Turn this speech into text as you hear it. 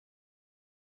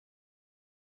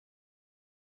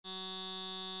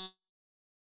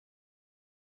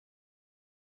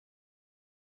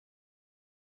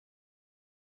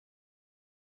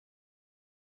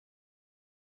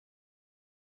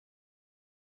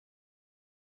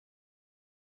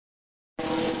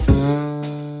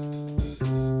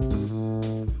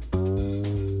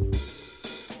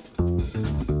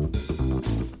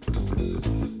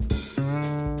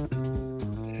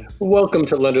Welcome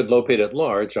to Leonard Lopate at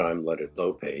Large. I'm Leonard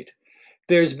Lopate.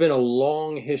 There's been a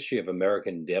long history of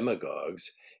American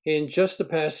demagogues. In just the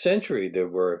past century, there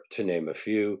were, to name a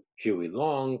few, Huey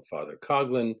Long, Father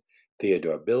Coughlin,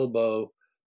 Theodore Bilbo,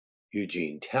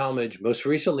 Eugene Talmadge. Most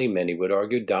recently, many would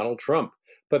argue Donald Trump.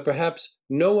 But perhaps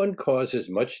no one caused as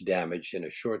much damage in a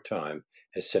short time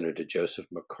as Senator Joseph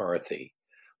McCarthy.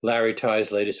 Larry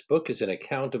Tye's latest book is an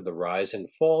account of the rise and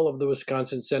fall of the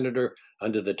Wisconsin senator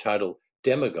under the title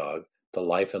Demagogue, The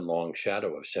Life and Long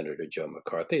Shadow of Senator Joe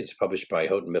McCarthy. It's published by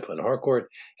Houghton Mifflin Harcourt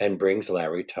and brings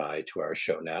Larry Tye to our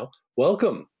show now.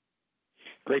 Welcome.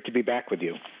 Great to be back with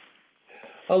you.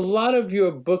 A lot of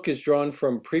your book is drawn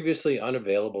from previously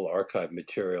unavailable archive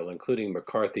material, including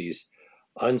McCarthy's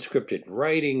unscripted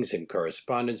writings and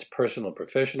correspondence, personal and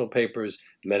professional papers,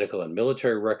 medical and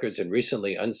military records, and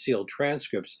recently unsealed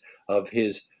transcripts of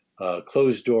his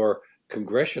closed-door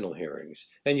congressional hearings.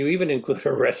 And you even include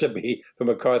a recipe for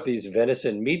McCarthy's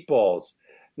venison meatballs.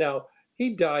 Now,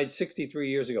 he died 63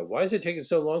 years ago. Why is it taking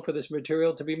so long for this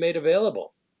material to be made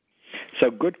available?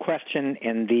 So good question,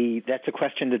 and that's a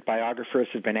question that biographers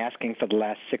have been asking for the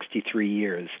last 63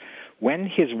 years. When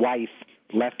his wife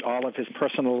left all of his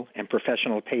personal and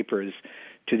professional papers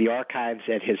to the archives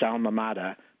at his alma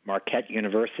mater, Marquette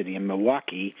University in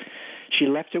Milwaukee, she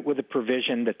left it with a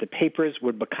provision that the papers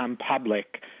would become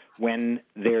public when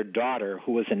their daughter,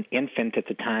 who was an infant at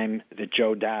the time that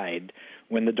Joe died,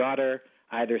 when the daughter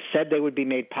either said they would be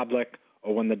made public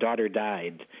or when the daughter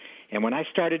died. And when I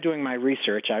started doing my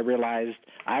research, I realized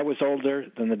I was older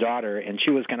than the daughter, and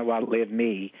she was going to outlive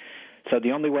me. So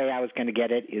the only way I was going to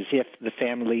get it is if the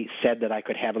family said that I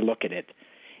could have a look at it.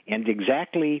 And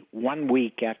exactly 1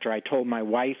 week after I told my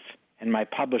wife and my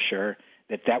publisher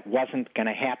that that wasn't going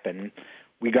to happen,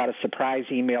 we got a surprise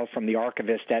email from the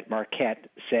archivist at Marquette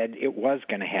said it was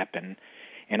going to happen.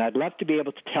 And I'd love to be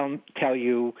able to tell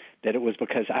you that it was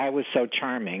because I was so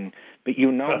charming, but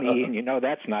you know me, and you know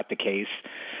that's not the case.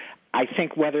 I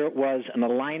think whether it was an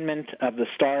alignment of the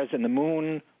stars and the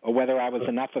moon or whether I was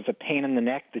enough of a pain in the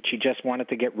neck that she just wanted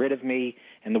to get rid of me,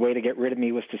 and the way to get rid of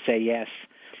me was to say yes,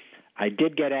 I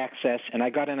did get access, and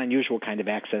I got an unusual kind of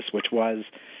access, which was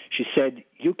she said,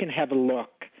 you can have a look,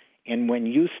 and when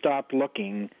you stop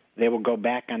looking, they will go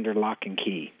back under lock and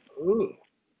key. Ooh,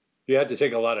 you had to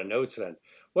take a lot of notes then.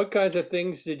 What kinds of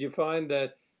things did you find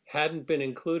that hadn't been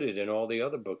included in all the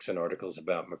other books and articles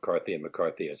about McCarthy and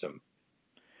McCarthyism?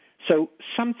 So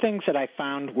some things that I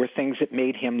found were things that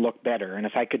made him look better. And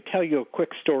if I could tell you a quick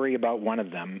story about one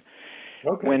of them.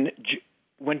 Okay.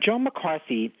 When Joe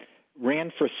McCarthy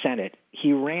ran for Senate,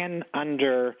 he ran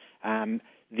under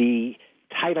the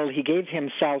title, he gave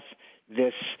himself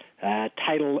this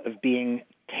title of being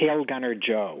Tail Gunner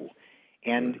Joe.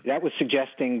 And that was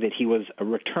suggesting that he was a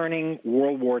returning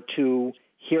World War II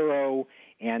hero,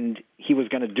 and he was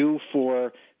going to do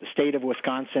for the state of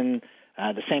Wisconsin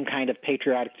the same kind of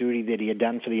patriotic duty that he had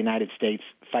done for the United States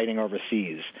fighting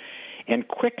overseas. And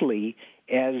quickly,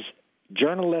 as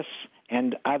journalists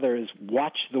and others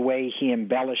watched the way he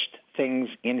embellished things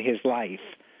in his life,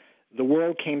 the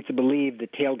world came to believe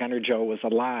that Tail Gunner Joe was a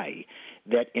lie,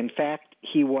 that in fact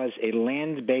he was a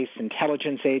land-based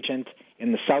intelligence agent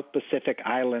in the South Pacific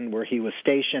island where he was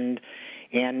stationed,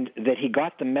 and that he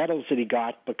got the medals that he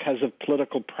got because of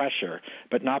political pressure,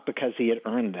 but not because he had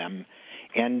earned them.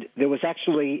 And there was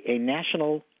actually a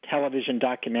national television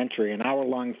documentary, an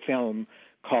hour-long film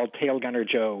called Tail Gunner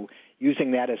Joe,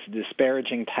 using that as a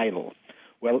disparaging title.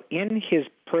 Well, in his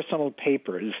personal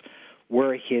papers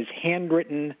were his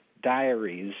handwritten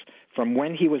diaries from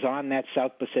when he was on that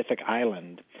South Pacific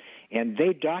island, and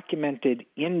they documented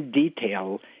in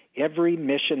detail every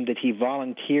mission that he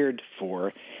volunteered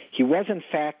for. He was, in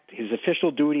fact, his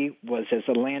official duty was as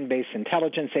a land-based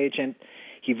intelligence agent.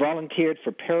 He volunteered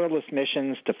for perilous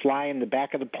missions to fly in the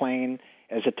back of the plane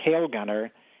as a tail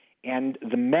gunner, and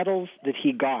the medals that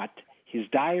he got, his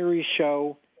diaries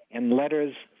show, and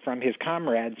letters from his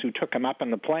comrades who took him up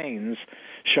on the planes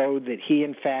showed that he,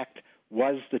 in fact,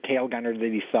 was the tail gunner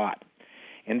that he thought.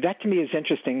 And that to me is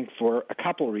interesting for a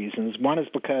couple reasons. One is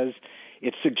because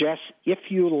it suggests if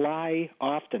you lie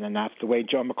often enough, the way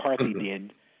Joe McCarthy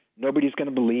did, nobody's going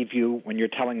to believe you when you're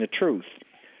telling the truth.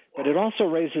 But it also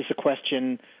raises a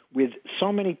question, with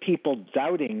so many people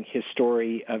doubting his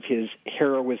story of his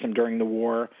heroism during the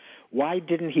war, why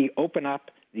didn't he open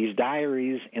up these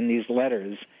diaries and these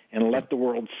letters and let the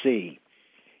world see?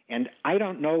 And I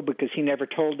don't know because he never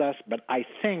told us, but I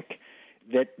think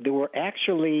that there were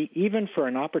actually, even for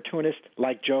an opportunist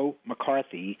like Joe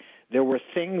McCarthy, there were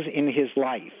things in his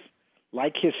life,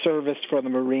 like his service for the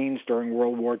Marines during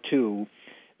World War II,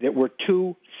 that were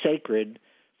too sacred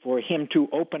for him to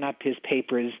open up his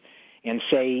papers and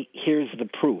say, here's the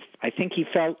proof. I think he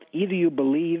felt either you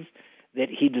believe that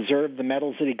he deserved the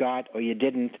medals that he got or you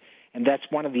didn't, and that's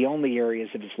one of the only areas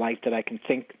of his life that I can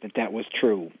think that that was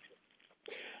true.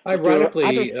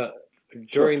 Ironically,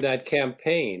 during that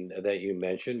campaign that you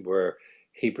mentioned, where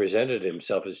he presented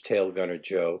himself as Tail Gunner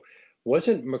Joe,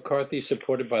 wasn't McCarthy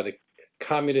supported by the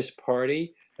Communist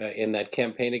Party in that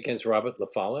campaign against Robert La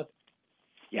Follette?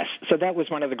 Yes, so that was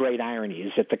one of the great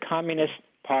ironies, that the Communist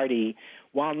Party,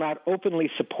 while not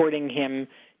openly supporting him,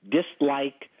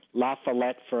 disliked La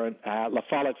Follette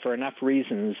for enough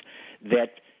reasons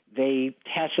that they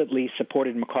tacitly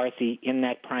supported McCarthy in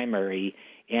that primary.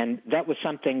 And that was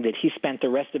something that he spent the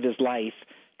rest of his life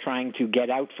trying to get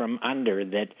out from under,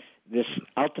 that this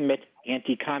ultimate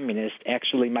anti-communist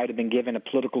actually might have been given a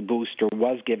political boost or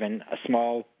was given a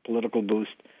small political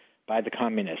boost by the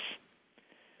communists.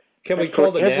 Can we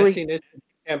call the nastiness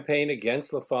campaign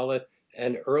against La Follette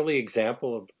an early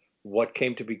example of what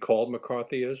came to be called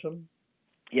McCarthyism?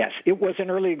 Yes, it was an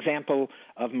early example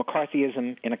of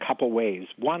McCarthyism in a couple ways.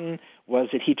 One was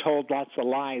that he told lots of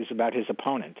lies about his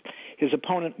opponent. His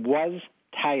opponent was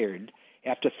tired.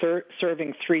 After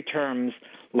serving 3 terms,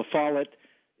 La Follette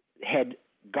had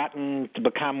gotten to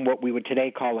become what we would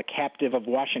today call a captive of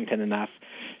Washington enough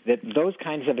that those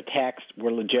kinds of attacks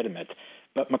were legitimate.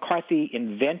 But McCarthy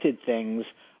invented things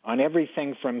on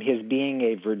everything from his being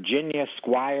a Virginia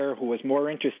squire who was more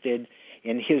interested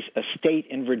in his estate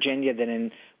in Virginia than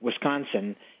in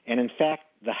Wisconsin. And in fact,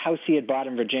 the house he had bought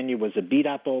in Virginia was a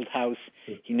beat-up old house.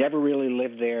 He never really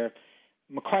lived there.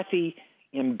 McCarthy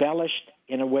embellished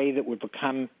in a way that would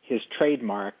become his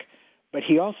trademark, but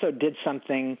he also did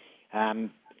something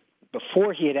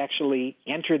before he had actually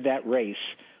entered that race,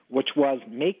 which was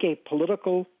make a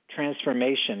political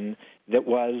transformation that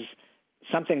was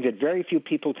something that very few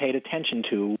people paid attention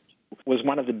to, was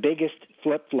one of the biggest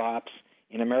flip-flops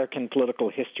in American political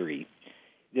history.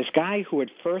 This guy who had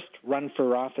first run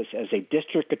for office as a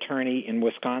district attorney in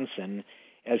Wisconsin,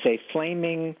 as a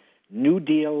flaming New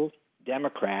Deal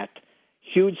Democrat,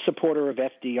 huge supporter of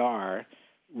FDR,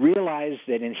 realized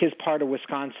that in his part of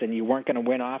Wisconsin you weren't going to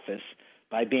win office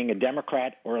by being a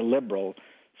Democrat or a liberal.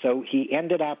 So he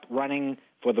ended up running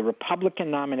for the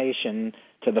Republican nomination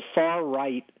to the far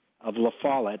right of La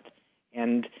Follette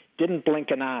and didn't blink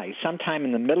an eye. Sometime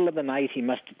in the middle of the night, he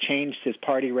must have changed his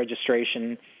party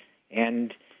registration,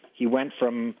 and he went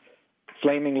from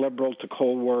flaming liberal to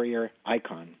cold warrior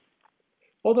icon.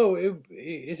 Although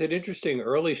it's an interesting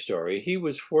early story, he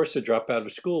was forced to drop out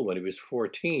of school when he was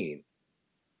 14.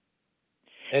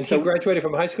 And he graduated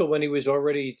from high school when he was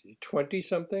already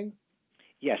 20-something?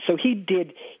 Yes, so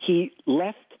he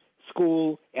left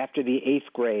school after the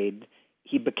 8th grade.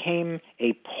 He became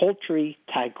a poultry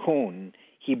tycoon.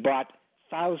 He bought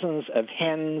thousands of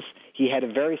hens. He had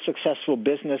a very successful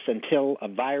business until a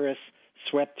virus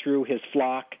swept through his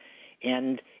flock.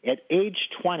 And at age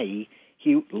 20,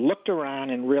 he looked around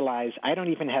and realized, I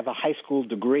don't even have a high school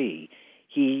degree.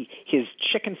 His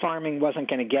chicken farming wasn't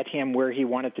going to get him where he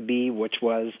wanted to be, which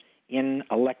was in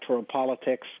electoral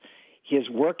politics. His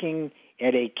working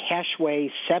at a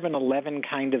Cashway 7-Eleven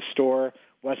kind of store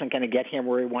wasn't going to get him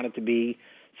where he wanted to be.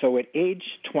 So at age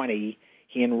 20,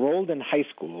 he enrolled in high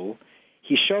school.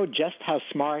 He showed just how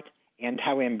smart and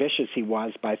how ambitious he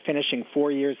was by finishing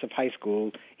 4 years of high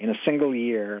school in a single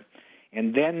year.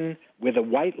 And then, with a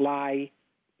white lie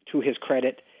to his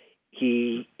credit,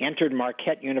 he entered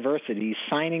Marquette University,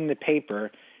 signing the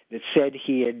paper that said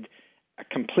he had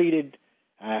completed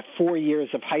 4 years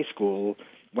of high school,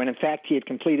 when in fact he had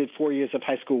completed 4 years of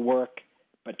high school work,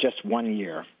 but just 1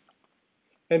 year.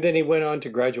 And then he went on to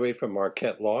graduate from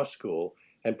Marquette Law School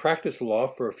and practiced law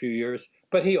for a few years.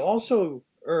 But he also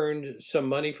earned some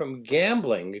money from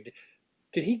gambling.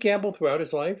 Did he gamble throughout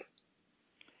his life?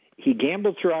 He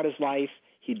gambled throughout his life.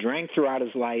 He drank throughout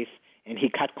his life. And he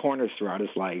cut corners throughout his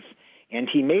life. And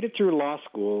he made it through law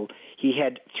school. He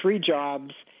had 3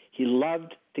 jobs. He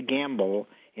loved to gamble.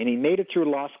 And he made it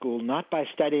through law school not by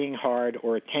studying hard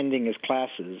or attending his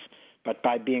classes, but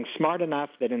by being smart enough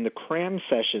that in the cram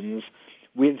sessions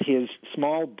with his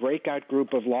small breakout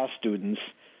group of law students,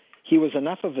 he was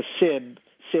enough of a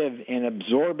sieve in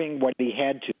absorbing what he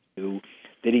had to do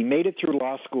that he made it through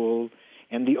law school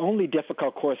And the only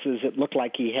difficult courses it looked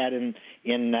like he had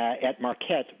at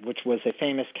Marquette, which was a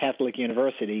famous Catholic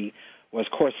university, was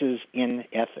courses in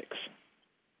ethics.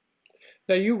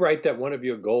 Now, you write that one of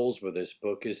your goals with this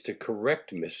book is to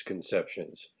correct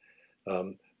misconceptions.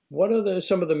 Um, what are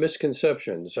some of the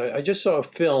misconceptions? I just saw a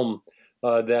film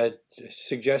that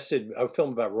suggested, a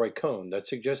film about Roy Cohn, that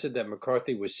suggested that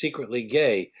McCarthy was secretly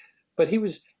gay, but he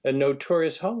was a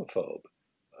notorious homophobe.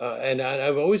 And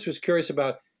I've always was curious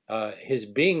about his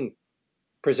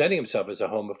presenting himself as a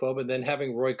homophobe, and then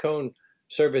having Roy Cohn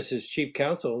serve as his chief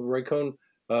counsel. Roy Cohn,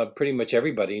 pretty much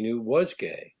everybody knew was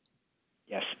gay.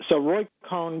 Yes. So Roy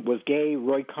Cohn was gay.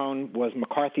 Roy Cohn was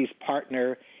McCarthy's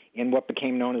partner in what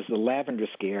became known as the Lavender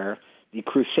Scare, the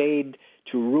crusade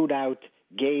to root out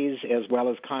gays as well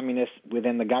as communists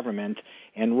within the government.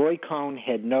 And Roy Cohn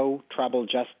had no trouble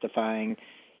justifying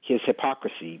his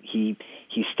hypocrisy. He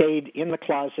stayed in the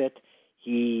closet.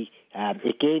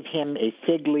 It gave him a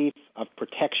fig leaf of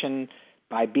protection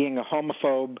by being a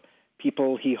homophobe.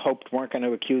 People he hoped weren't going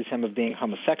to accuse him of being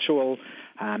homosexual.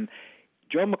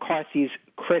 Joe McCarthy's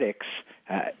critics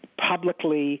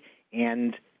publicly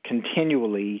and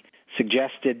continually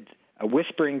suggested in a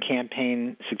whispering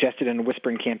campaign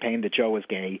that Joe was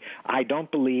gay. I don't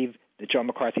believe that Joe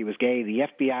McCarthy was gay. The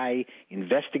FBI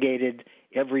investigated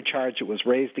every charge that was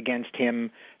raised against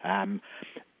him.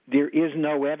 There is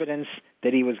no evidence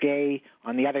that he was gay.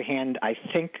 On the other hand, I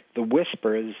think the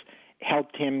whispers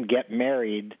helped him get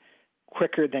married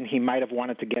quicker than he might have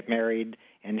wanted to get married,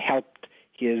 and helped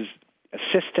his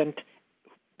assistant,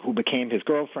 who became his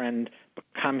girlfriend,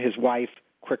 become his wife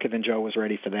quicker than Joe was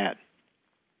ready for that.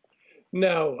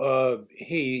 Now,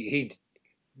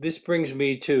 this brings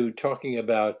me to talking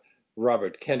about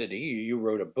Robert Kennedy. You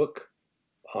wrote a book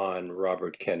on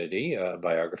Robert Kennedy,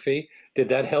 biography. Did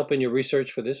that help in your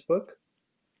research for this book?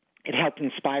 It helped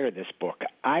inspire this book.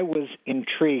 I was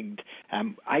intrigued.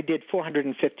 I did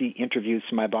 450 interviews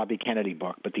for my Bobby Kennedy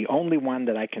book, but the only one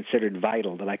that I considered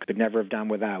vital, that I could never have done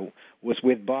without, was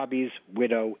with Bobby's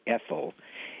widow, Ethel.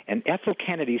 And Ethel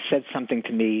Kennedy said something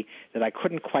to me that I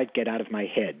couldn't quite get out of my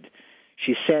head.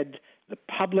 She said, "The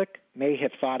public may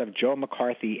have thought of Joe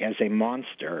McCarthy as a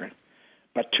monster,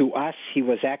 but to us he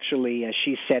was actually, as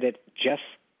she said it, just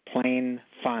plain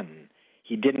fun.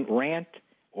 He didn't rant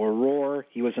or roar.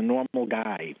 He was a normal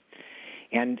guy."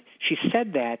 And she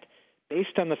said that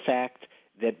based on the fact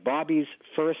that Bobby's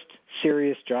first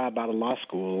serious job out of law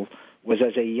school was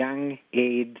as a young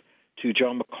aide to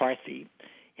Joe McCarthy.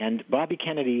 And Bobby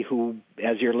Kennedy, who,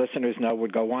 as your listeners know,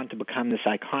 would go on to become this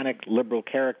iconic liberal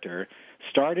character,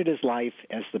 started his life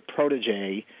as the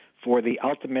protege for the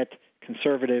ultimate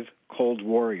conservative Cold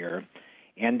Warrior.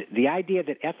 And the idea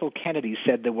that Ethel Kennedy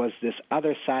said there was this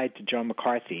other side to Joe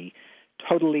McCarthy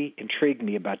totally intrigued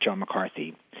me about Joe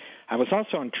McCarthy. I was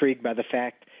also intrigued by the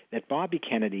fact that Bobby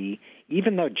Kennedy,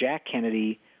 even though Jack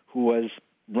Kennedy, who was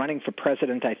running for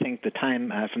president, I think,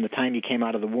 from the time he came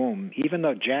out of the womb, even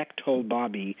though Jack told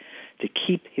Bobby to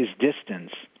keep his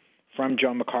distance from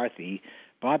Joe McCarthy,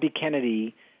 Bobby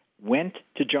Kennedy went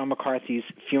to Joe McCarthy's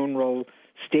funeral,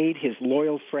 stayed his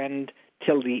loyal friend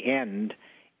till the end,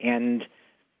 and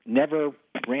never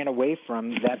ran away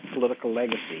from that political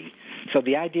legacy. So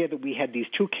the idea that we had these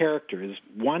two characters,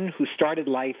 one who started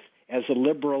life as a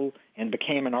liberal and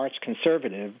became an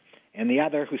arch-conservative, and the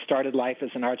other who started life as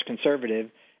an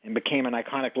arch-conservative and became an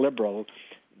iconic liberal,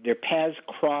 their paths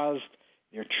crossed,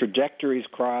 their trajectories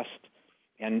crossed,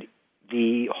 and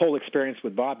the whole experience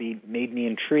with Bobby made me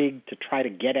intrigued to try to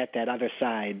get at that other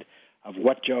side of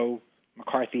what Joe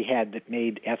McCarthy had that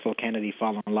made Ethel Kennedy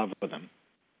fall in love with him.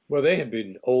 Well, they had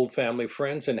been old family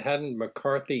friends, and hadn't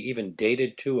McCarthy even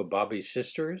dated two of Bobby's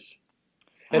sisters?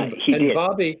 He And did.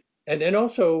 Bobby, and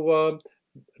also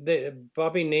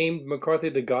Bobby named McCarthy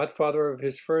the godfather of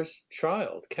his first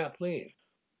child, Kathleen.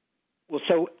 Well,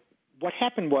 so what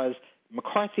happened was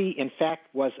McCarthy, in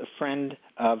fact, was a friend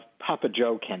of Papa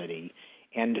Joe Kennedy.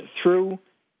 And through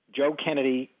Joe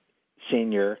Kennedy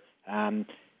Sr.,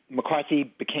 McCarthy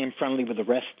became friendly with the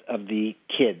rest of the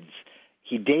kids.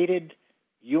 He dated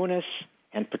Eunice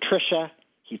and Patricia.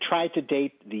 He tried to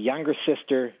date the younger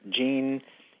sister, Jean.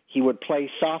 He would play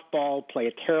softball, play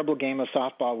a terrible game of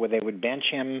softball where they would bench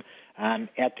him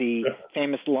at the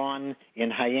famous lawn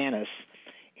in Hyannis.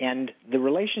 And the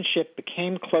relationship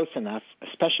became close enough,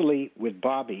 especially with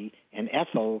Bobby and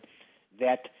Ethel,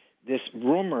 that this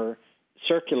rumor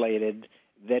circulated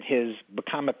that has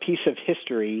become a piece of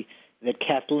history that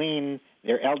Kathleen,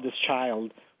 their eldest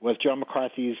child, was Joe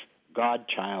McCarthy's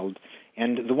godchild.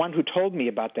 And the one who told me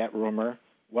about that rumor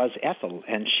was Ethel,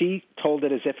 and she told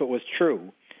it as if it was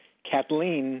true.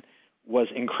 Kathleen was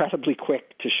incredibly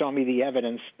quick to show me the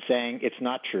evidence saying it's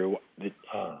not true,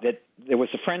 that there was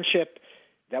a friendship.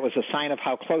 That was a sign of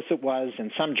how close it was,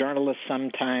 and some journalist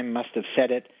sometime must have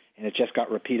said it, and it just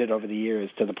got repeated over the years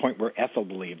to the point where Ethel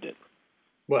believed it.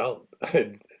 Well,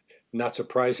 not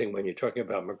surprising when you're talking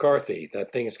about McCarthy,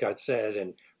 that things got said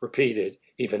and repeated,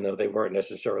 even though they weren't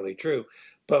necessarily true.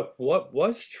 But what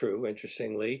was true,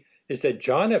 interestingly, is that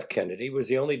John F. Kennedy was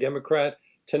the only Democrat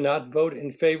to not vote in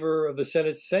favor of the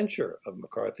Senate's censure of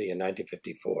McCarthy in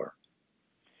 1954.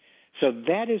 So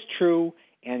that is true,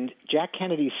 and Jack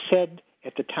Kennedy said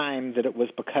at the time that it was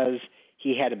because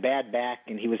he had a bad back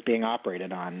and he was being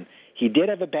operated on. He did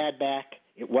have a bad back,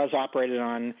 it was operated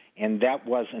on, and that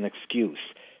was an excuse.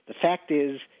 The fact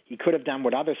is, he could have done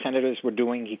what other senators were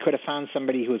doing. He could have found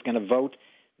somebody who was going to vote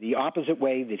the opposite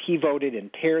way that he voted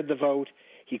and paired the vote.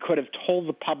 He could have told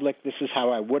the public, this is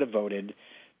how I would have voted.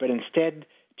 But instead,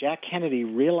 Jack Kennedy,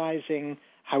 realizing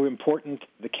how important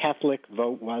the Catholic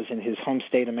vote was in his home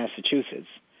state of Massachusetts,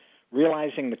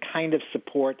 realizing the kind of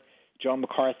support Joe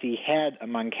McCarthy had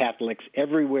among Catholics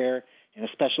everywhere, and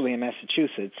especially in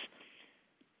Massachusetts,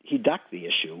 he ducked the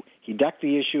issue. He ducked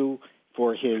the issue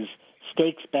for his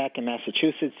stakes back in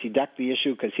Massachusetts. He ducked the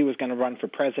issue because he was going to run for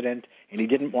president, and he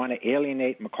didn't want to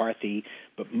alienate McCarthy.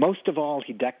 But most of all,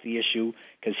 he ducked the issue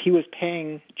because he was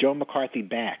paying Joe McCarthy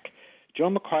back. Joe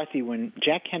McCarthy, when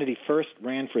Jack Kennedy first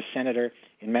ran for senator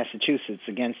in Massachusetts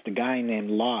against a guy named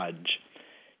Lodge,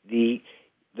 the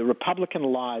Republican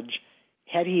Lodge,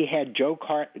 had he had Joe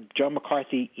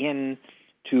McCarthy in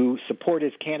to support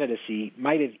his candidacy,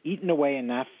 might have eaten away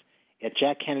enough at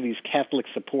Jack Kennedy's Catholic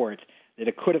support that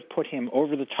it could have put him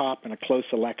over the top in a close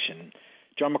election.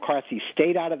 Joe McCarthy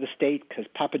stayed out of the state because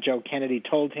Papa Joe Kennedy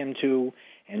told him to,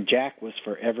 and Jack was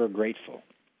forever grateful.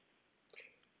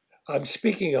 I'm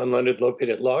speaking on Leonard Lopate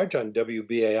at Large on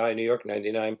WBAI New York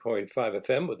 99.5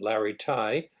 FM with Larry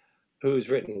Tye, who's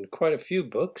written quite a few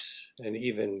books and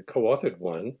even co-authored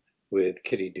one with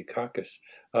Kitty Dukakis.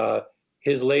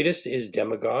 His latest is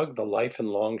Demagogue, The Life and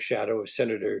Long Shadow of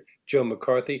Senator Joe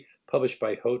McCarthy, published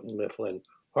by Houghton Mifflin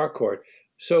Harcourt.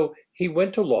 So he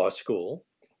went to law school,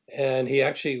 and he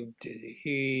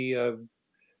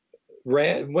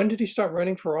ran. When did he start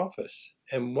running for office?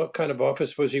 And what kind of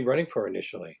office was he running for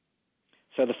initially?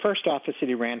 So the first office that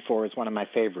he ran for is one of my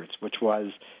favorites, which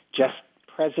was just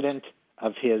president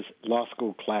of his law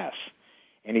school class.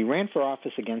 And he ran for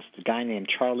office against a guy named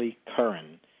Charlie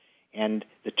Curran. And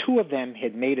the two of them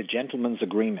had made a gentleman's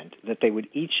agreement that they would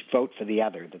each vote for the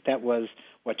other, that was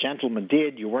what gentlemen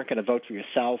did. You weren't going to vote for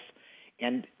yourself.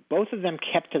 And both of them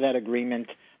kept to that agreement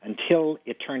until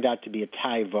it turned out to be a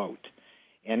tie vote.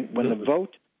 And when the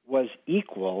vote was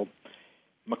equal,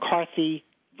 McCarthy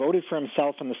voted for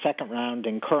himself in the second round,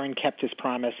 and Curran kept his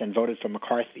promise and voted for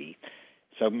McCarthy.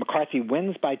 So McCarthy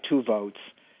wins by 2 votes.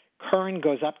 Curran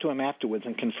goes up to him afterwards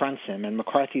and confronts him, and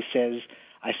McCarthy says,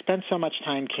 I spent so much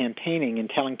time campaigning and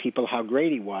telling people how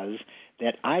great he was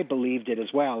that I believed it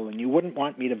as well, and you wouldn't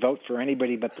want me to vote for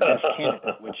anybody but the best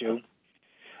candidate, would you?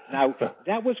 Now,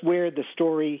 that was where the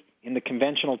story in the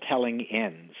conventional telling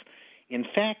ends. In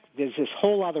fact, there's this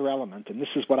whole other element, and this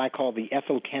is what I call the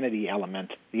Ethel Kennedy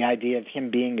element, the idea of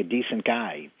him being a decent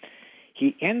guy.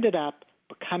 He ended up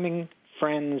becoming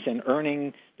friends and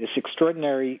earning this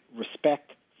extraordinary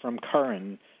respect from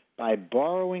Curran by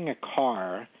borrowing a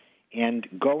car and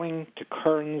going to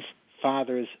Curran's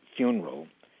father's funeral.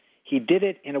 He did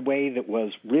it in a way that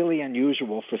was really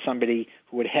unusual for somebody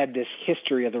who had had this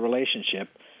history of the relationship.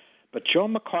 But Joe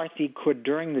McCarthy could,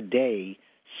 during the day,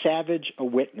 savage a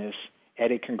witness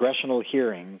at a congressional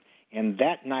hearing, and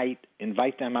that night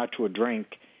invite them out to a drink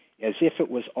as if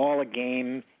it was all a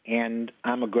game and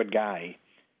I'm a good guy.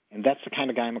 And that's the kind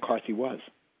of guy McCarthy was.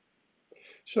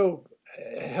 So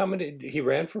he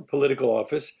ran for political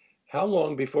office. How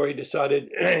long before he decided,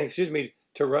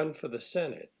 to run for the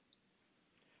Senate?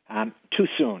 Too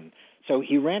soon. So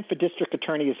he ran for district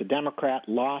attorney as a Democrat,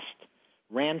 lost,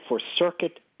 ran for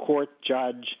circuit court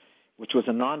judge, which was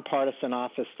a nonpartisan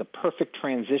office, the perfect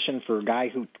transition for a guy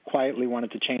who quietly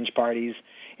wanted to change parties,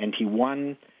 and he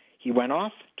won. He went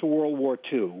off to World War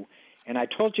II, and I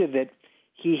told you that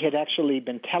he had actually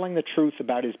been telling the truth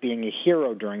about his being a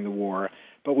hero during the war,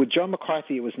 but with Joe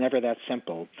McCarthy, it was never that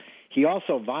simple. He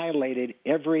also violated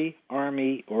every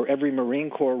Army or every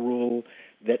Marine Corps rule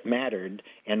that mattered,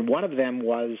 and one of them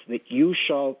was that you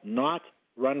shall not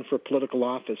run for political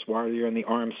office while you're in the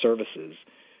armed services.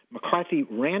 McCarthy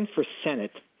ran for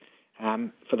Senate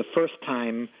for the first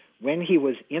time when he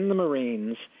was in the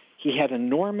Marines. He had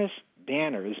enormous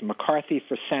banners, McCarthy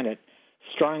for Senate,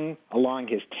 strung along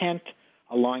his tent,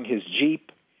 along his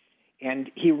Jeep,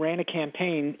 And he ran a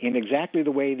campaign in exactly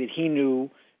the way that he knew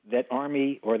that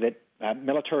Army or that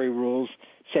military rules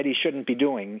said he shouldn't be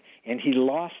doing, and he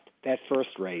lost that first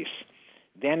race.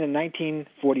 Then in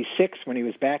 1946, when he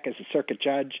was back as a circuit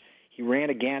judge, he ran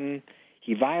again.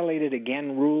 He violated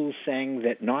again rules saying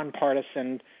that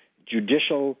nonpartisan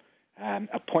judicial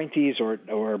appointees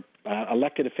or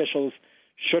elected officials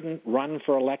shouldn't run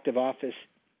for elective office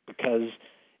because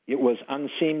it was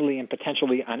unseemly and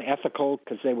potentially unethical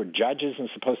because they were judges and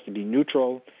supposed to be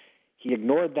neutral. He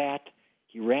ignored that.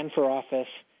 He ran for office.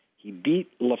 He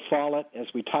beat La Follette, as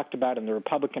we talked about in the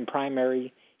Republican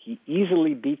primary. He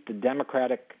easily beat the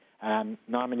Democratic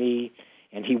nominee,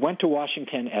 and he went to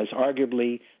Washington as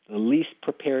arguably the least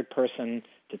prepared person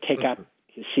to take up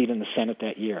his seat in the Senate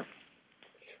that year.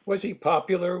 Was he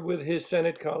popular with his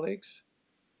Senate colleagues?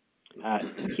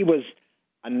 He was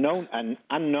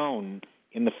unknown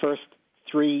in the first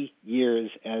 3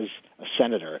 years as a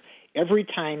senator. Every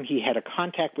time he had a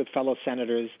contact with fellow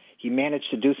senators, he managed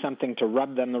to do something to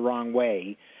rub them the wrong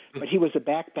way. But he was a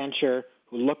backbencher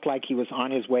who looked like he was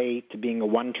on his way to being a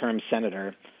one-term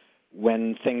senator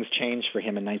when things changed for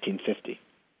him in 1950.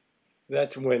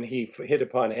 That's when he hit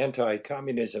upon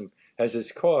anti-communism as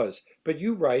his cause. But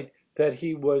you write that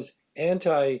he was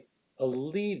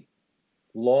anti-elite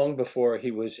long before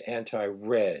he was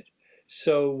anti-red.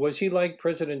 So was he like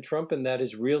President Trump in that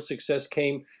his real success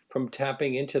came from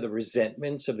tapping into the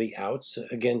resentments of the outs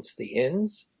against the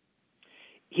ins?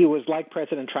 He was like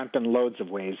President Trump in loads of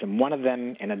ways, and one of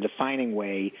them, in a defining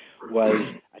way, was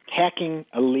attacking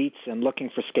elites and looking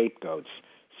for scapegoats.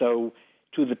 So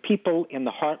to the people in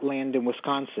the heartland in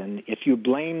Wisconsin, if you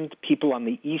blamed people on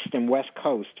the East and West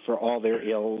Coast for all their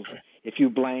ills, if you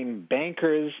blame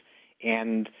bankers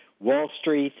and Wall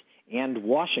Street and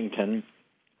Washington,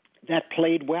 that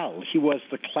played well. He was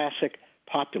the classic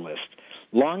populist.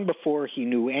 Long before he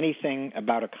knew anything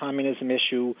about a communism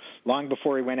issue, long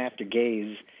before he went after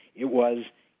gays, it was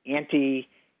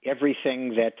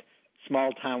anti-everything that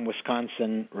small-town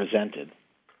Wisconsin resented.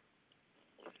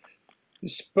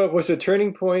 But was a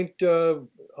turning point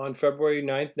on February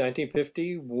 9th,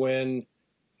 1950, when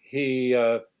he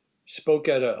spoke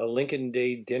at a Lincoln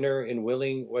Day dinner in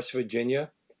Wheeling, West Virginia?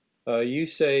 You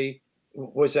say,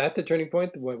 was that the turning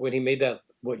point when he made that,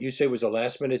 what you say was a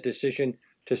last-minute decision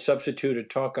to substitute a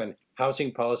talk on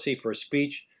housing policy for a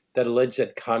speech that alleged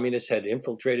that communists had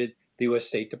infiltrated the U.S.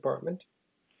 State Department?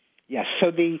 Yes.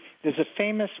 So there's a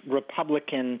famous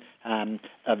Republican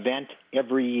event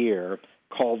every year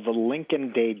called the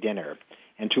Lincoln Day Dinner.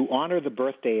 And to honor the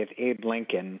birthday of Abe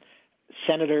Lincoln,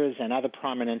 senators and other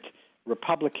prominent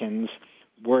Republicans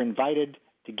were invited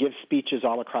to give speeches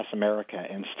all across America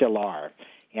and still are.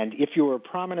 And if you were a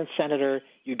prominent senator,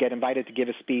 you get invited to give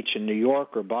a speech in New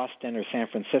York or Boston or San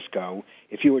Francisco.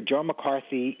 If you were Joe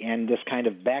McCarthy and this kind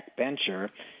of backbencher,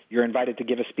 you're invited to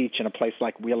give a speech in a place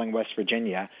like Wheeling, West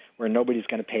Virginia, where nobody's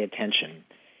going to pay attention.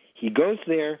 He goes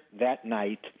there that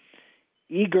night,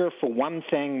 eager for one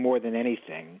thing more than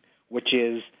anything, which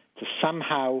is to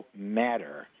somehow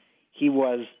matter. He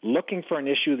was looking for an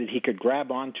issue that he could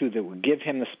grab onto that would give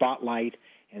him the spotlight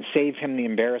and save him the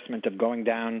embarrassment of going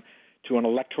down to an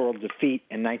electoral defeat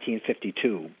in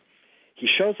 1952. He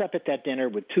shows up at that dinner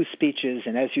with two speeches,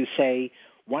 and as you say,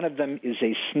 one of them is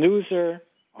a snoozer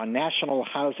on national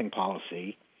housing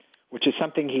policy, which is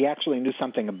something he actually knew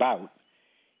something about.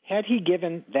 Had he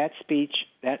given that speech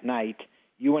that night,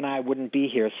 you and I wouldn't be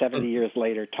here 70 years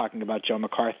later talking about Joe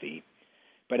McCarthy.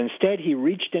 But instead, he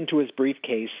reached into his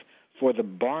briefcase for the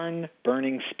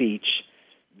barn-burning speech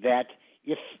that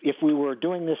if we were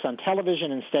doing this on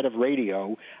television instead of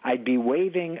radio, I'd be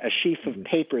waving a sheaf of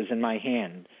papers in my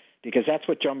hand, because that's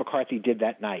what Joe McCarthy did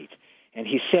that night. And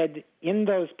he said in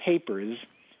those papers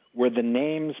were the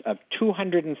names of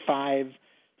 205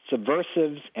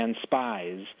 subversives and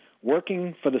spies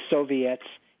working for the Soviets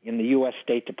in the U.S.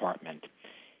 State Department.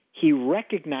 He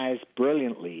recognized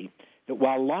brilliantly that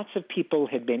while lots of people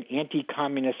had been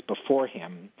anti-communist before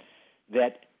him,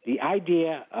 that the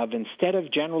idea of, instead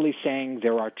of generally saying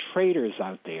there are traitors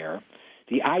out there,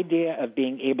 the idea of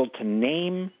being able to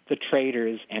name the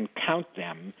traitors and count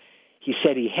them, he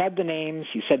said he had the names,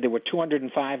 he said there were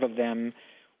 205 of them.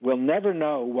 We'll never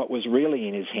know what was really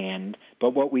in his hand,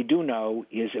 but what we do know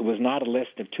is it was not a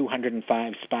list of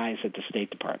 205 spies at the State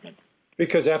Department.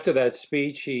 Because after that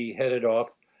speech, he headed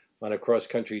off on a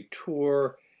cross-country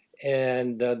tour,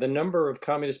 and the number of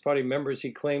Communist Party members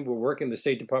he claimed were working in the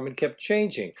State Department kept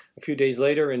changing. A few days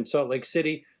later in Salt Lake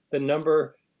City, the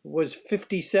number was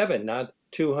 57, not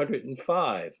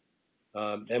 205.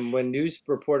 And when news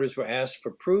reporters were asked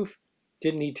for proof,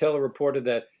 didn't he tell a reporter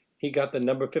that he got the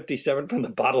number 57 from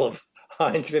the bottle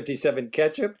Heinz 57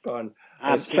 ketchup on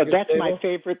a So speaker's that's my table?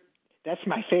 favorite. That's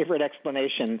my favorite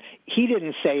explanation. He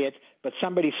didn't say it, but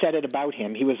somebody said it about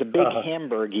him. He was a big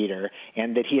hamburger eater,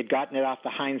 and that he had gotten it off the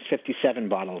Heinz 57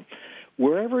 bottle.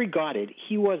 Wherever he got it,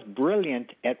 he was brilliant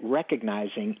at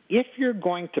recognizing if you're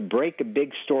going to break a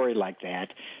big story like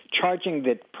that, charging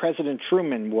that President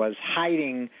Truman was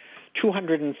hiding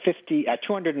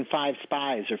 205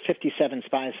 spies or 57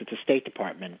 spies at the State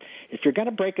Department. If you're going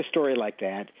to break a story like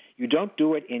that, you don't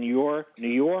do it in your New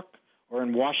York or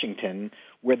in Washington,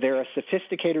 where there are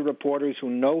sophisticated reporters who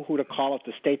know who to call at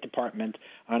the State Department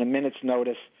on a minute's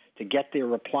notice to get their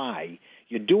reply.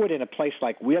 You do it in a place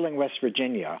like Wheeling, West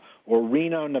Virginia, or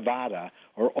Reno, Nevada,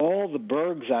 or all the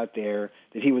burgs out there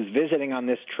that he was visiting on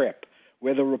this trip,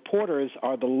 where the reporters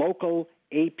are the local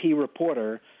AP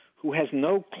reporter who has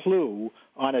no clue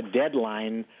on a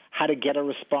deadline how to get a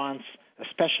response,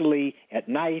 especially at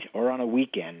night or on a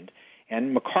weekend.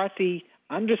 And McCarthy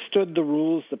understood the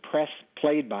rules the press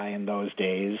played by in those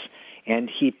days, and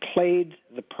he played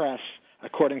the press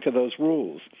according to those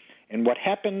rules. And what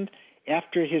happened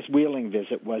after his Wheeling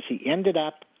visit was he ended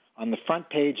up on the front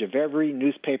page of every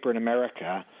newspaper in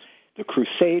America. The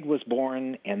crusade was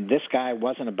born, and this guy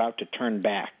wasn't about to turn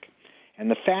back. And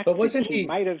the fact But that he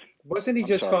might have... wasn't he I'm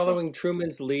just sorry, go. following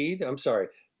Truman's lead? I'm sorry.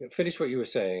 Finish what you were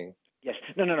saying. Yes.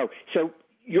 No. So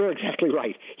you're exactly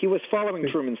right. He was following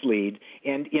Truman's lead.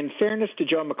 And in fairness to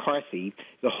Joe McCarthy,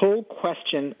 the whole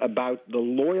question about the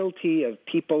loyalty of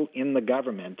people in the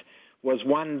government was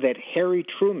one that Harry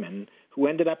Truman, who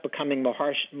ended up becoming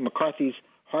McCarthy's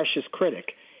harshest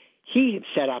critic, he had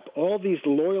set up all these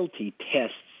loyalty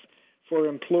tests for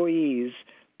employees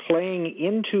playing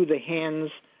into the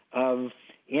hands of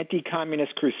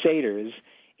anti-communist crusaders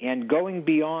and going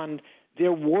beyond.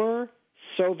 There were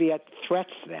Soviet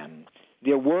threats then.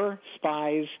 There were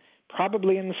spies,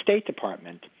 probably in the State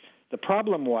Department. The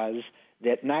problem was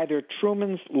that neither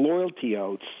Truman's loyalty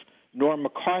oaths nor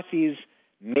McCarthy's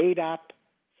made-up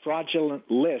fraudulent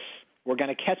lists were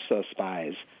going to catch those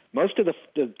spies. Most of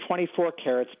the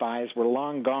 24-carat spies were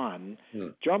long gone.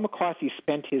 Joe McCarthy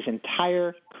spent his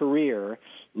entire career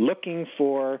looking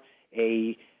for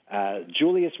a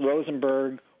Julius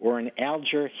Rosenberg or an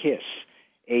Alger Hiss,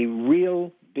 a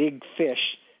real big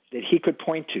fish that he could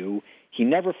point to. He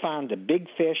never found a big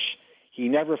fish. He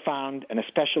never found an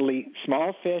especially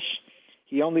small fish.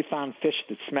 He only found fish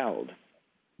that smelled.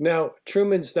 Now,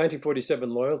 Truman's 1947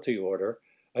 loyalty order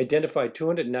identified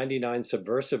 299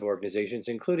 subversive organizations,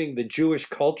 including the Jewish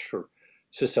Culture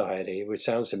Society, which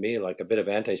sounds to me like a bit of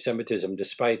anti-Semitism,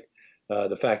 despite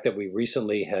the fact that we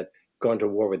recently had gone to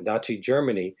war with Nazi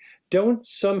Germany. Don't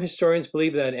some historians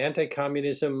believe that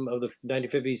anti-communism of the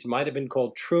 1950s might have been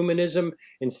called Trumanism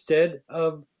instead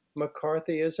of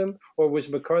McCarthyism? Or was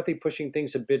McCarthy pushing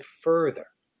things a bit further?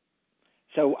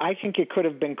 So I think it could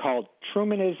have been called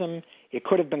Trumanism. It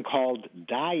could have been called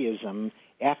Dyeism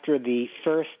after the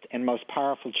first and most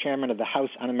powerful chairman of the House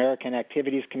Un-American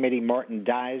Activities Committee, Martin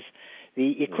Dies.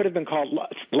 It could have been called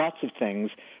lots of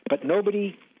things, but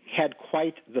nobody had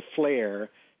quite the flair,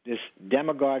 this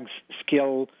demagogue's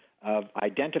skill of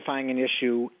identifying an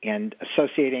issue and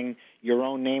associating your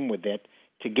own name with it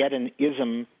to get an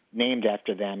ism named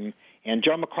after them. And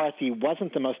Joe McCarthy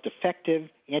wasn't the most effective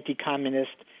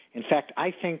anti-communist. In fact,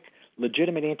 I think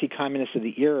legitimate anti-communists of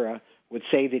the era would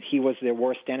say that he was their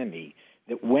worst enemy,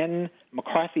 that when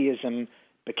McCarthyism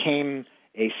became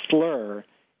a slur,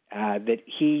 that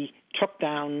he took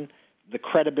down the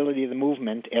credibility of the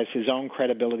movement as his own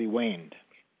credibility waned.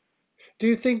 Do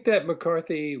you think that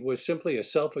McCarthy was simply a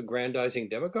self-aggrandizing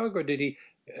demagogue, or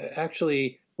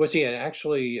was he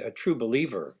actually a true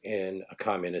believer in a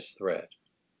communist threat?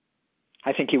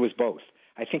 I think he was both.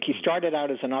 I think he started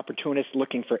out as an opportunist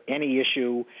looking for any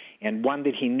issue, and one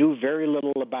that he knew very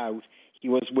little about, he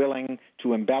was willing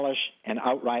to embellish and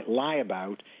outright lie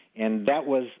about, and that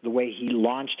was the way he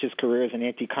launched his career as an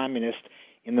anti-communist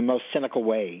in the most cynical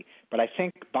way. But I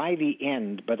think by the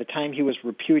end, by the time he was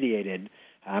repudiated,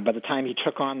 by the time he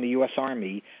took on the U.S.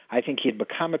 Army, I think he had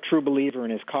become a true believer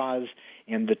in his cause,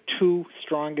 and the two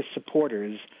strongest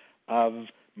supporters of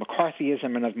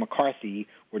McCarthyism and of McCarthy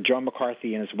were Joe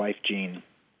McCarthy and his wife, Jean.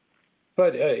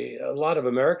 But a lot of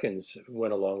Americans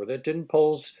went along with it. Didn't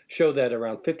polls show that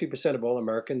around 50% of all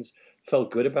Americans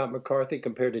felt good about McCarthy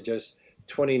compared to just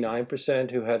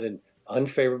 29% who had an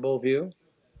unfavorable view?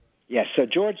 Yes, so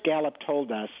George Gallup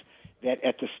told us that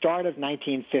at the start of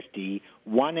 1950,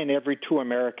 1 in every 2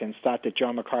 Americans thought that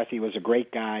Joe McCarthy was a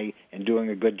great guy and doing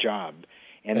a good job.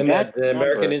 And that the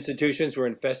American institutions were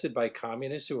infested by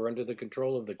communists who were under the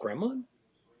control of the Kremlin?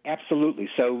 Absolutely.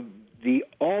 So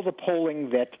all the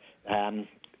polling that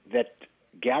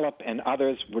Gallup and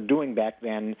others were doing back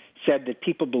then said that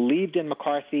people believed in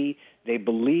McCarthy. They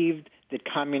believed that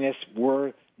communists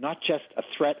were not just a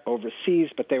threat overseas,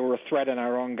 but they were a threat in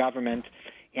our own government.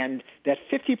 And that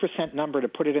 50% number, to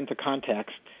put it into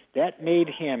context, that made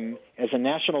him, as a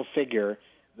national figure,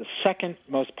 the second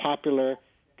most popular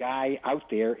guy out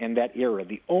there in that era.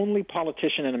 The only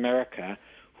politician in America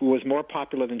who was more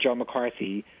popular than Joe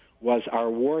McCarthy was our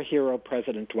war hero,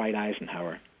 President Dwight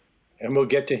Eisenhower. And we'll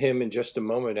get to him in just a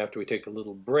moment after we take a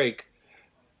little break.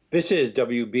 This is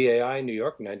WBAI New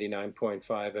York 99.5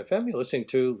 FM. You're listening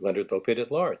to Leonard Lopate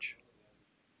at Large.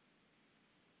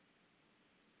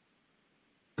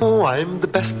 Oh, I'm the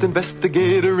best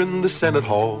investigator in the Senate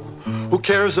Hall. Who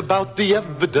cares about the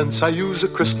evidence? I use a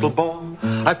crystal ball.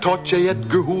 I've taught J.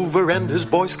 Edgar Hoover and his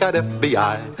Boy Scout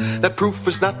FBI that proof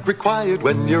is not required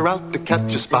when you're out to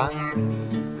catch a spy.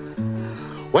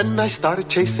 When I started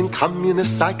chasing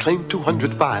communists, I claimed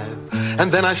 205.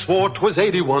 And then I swore 'twas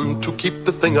 81 to keep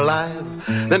the thing alive.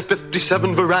 Then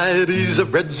 57 varieties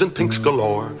of reds and pinks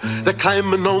galore. They're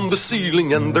climbing on the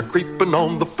ceiling and they're creeping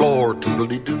on the floor.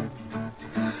 Toodly-doo.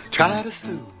 Try to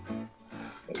sue.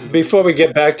 Before we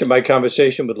get back to my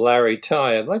conversation with Larry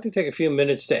Tye, I'd like to take a few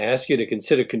minutes to ask you to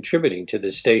consider contributing to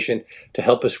this station to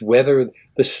help us weather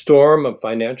the storm of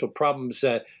financial problems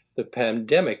that the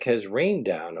pandemic has rained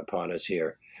down upon us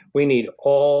here. We need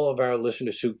all of our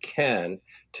listeners who can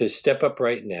to step up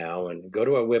right now and go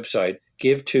to our website,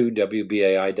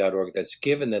 give2wbai.org. That's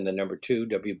give and then the number 2,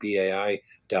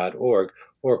 wbai.org,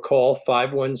 or call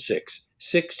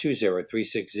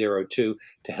 516-620-3602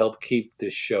 to help keep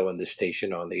this show and the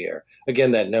station on the air.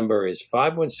 Again, that number is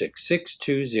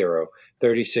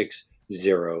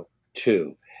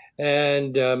 516-620-3602.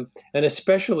 And an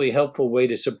especially helpful way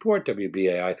to support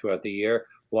WBAI throughout the year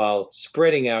while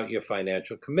spreading out your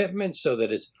financial commitment so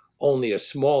that it's only a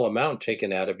small amount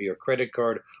taken out of your credit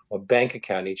card or bank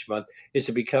account each month is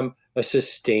to become a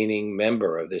sustaining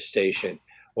member of this station,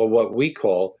 or what we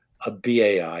call a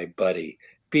BAI buddy.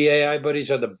 BAI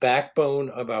buddies are the backbone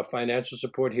of our financial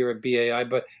support here at BAI,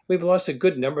 but we've lost a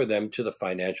good number of them to the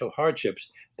financial hardships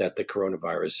that the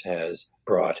coronavirus has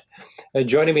brought.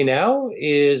 Joining me now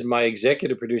is my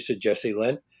executive producer, Jesse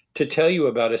Lent, to tell you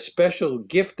about a special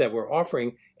gift that we're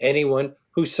offering anyone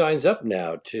who signs up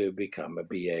now to become a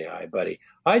BAI buddy.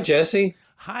 Hi, Jesse.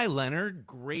 Hi, Leonard.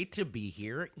 Great to be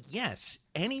here. Yes,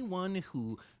 anyone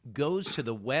who goes to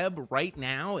the web right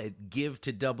now at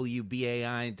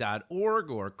give2wbai.org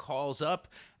or calls up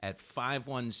at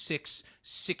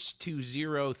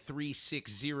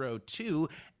 516-620-3602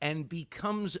 and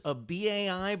becomes a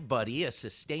BAI buddy, a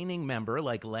sustaining member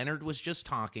like Leonard was just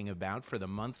talking about, for the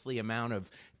monthly amount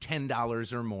of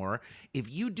 $10 or more.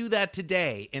 If you do that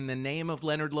today in the name of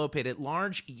Leonard Lopate at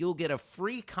Large, you'll get a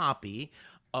free copy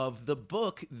of the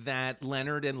book that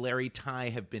Leonard and Larry Tye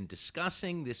have been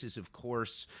discussing. This is, of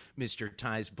course, Mr.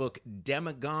 Tye's book,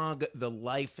 Demagogue, The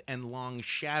Life and Long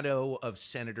Shadow of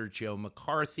Senator Joe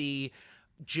McCarthy.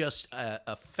 Just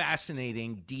a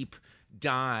fascinating deep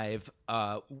dive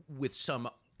with some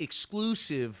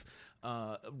exclusive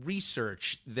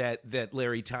research that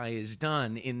Larry Tye has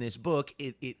done in this book.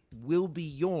 It will be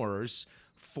yours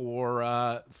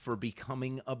for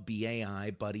becoming a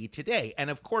BAI buddy today. And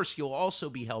of course, you'll also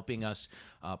be helping us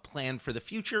plan for the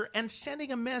future and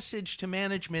sending a message to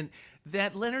management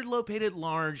that Leonard Lopate at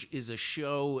Large is a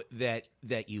show that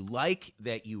you like,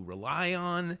 that you rely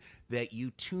on, that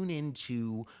you tune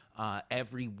into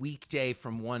every weekday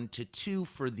from 1 to 2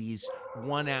 for these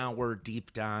 1-hour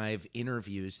deep dive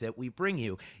interviews that we bring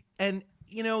you. And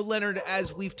you know, Leonard,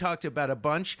 as we've talked about a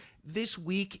bunch, this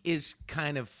week is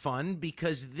kind of fun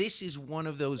because this is one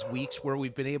of those weeks where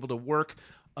we've been able to work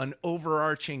an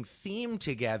overarching theme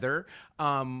together.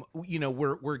 You know,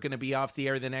 we're going to be off the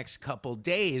air the next couple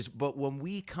days, but when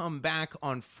we come back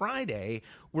on Friday,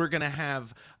 we're going to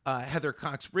have Heather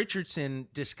Cox Richardson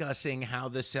discussing how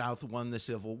the South won the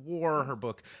Civil War, her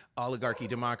book, Oligarchy,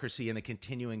 Democracy, and the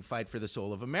Continuing Fight for the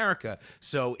Soul of America.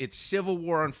 So it's Civil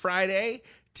War on Friday.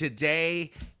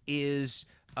 Today is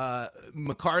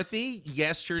McCarthy.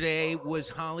 Yesterday was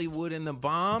Hollywood and the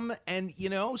bomb, and you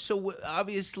know, so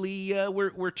obviously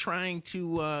we're trying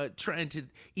to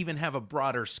even have a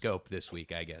broader scope this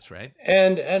week, I guess, right?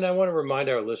 And I want to remind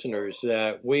our listeners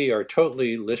that we are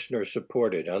totally listener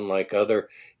supported. Unlike other,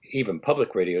 even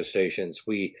public radio stations,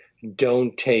 we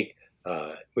don't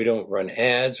run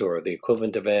ads or the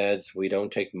equivalent of ads. We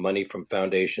don't take money from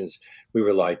foundations. We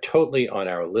rely totally on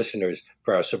our listeners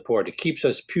for our support. It keeps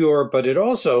us pure, but it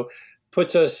also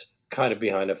puts us kind of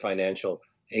behind a financial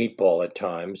 8-ball at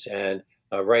times. And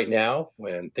right now,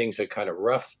 when things are kind of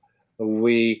rough,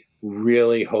 we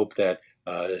really hope that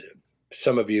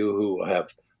some of you who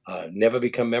have never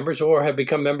become members or have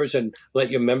become members and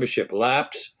let your membership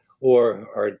lapse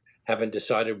or haven't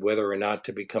decided whether or not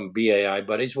to become BAI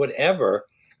buddies, whatever,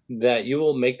 that you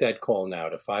will make that call now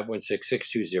to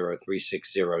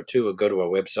 516-620-3602 or go to our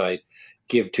website,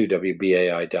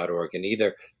 give2wbai.org, and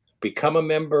either become a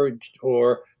member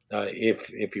or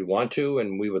if you want to,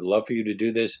 and we would love for you to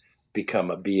do this,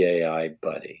 become a BAI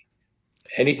buddy.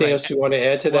 Anything else you want to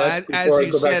add to that before I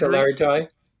go back to Larry Ty?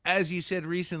 As you said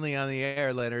recently on the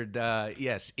air, Leonard,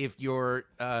 yes, if your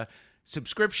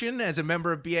subscription as a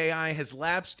member of BAI has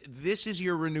lapsed, this is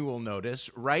your renewal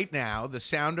notice right now, the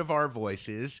sound of our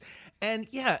voices. And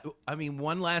yeah, I mean,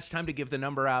 one last time to give the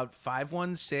number out,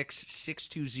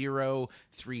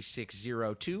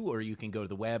 516-620-3602, or you can go to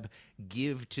the web,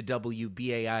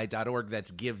 give2wbai.org.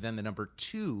 That's give, then the number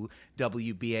 2,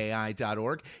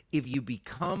 wbai.org. If you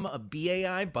become a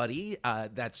BAI buddy,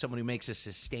 that's someone who makes a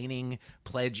sustaining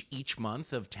pledge each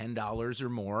month of $10 or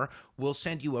more, we'll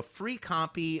send you a free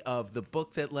copy of the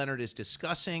book that Leonard is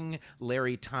discussing,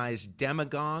 Larry Ty's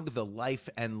Demagogue, The Life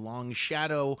and Long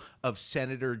Shadow of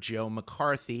Senator Joe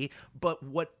McCarthy. But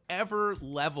whatever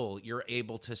level you're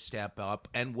able to step up,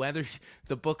 and whether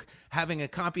the book, having a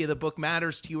copy of the book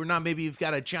matters to you or not, maybe you've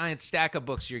got a giant stack of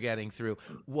books you're getting through,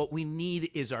 what we need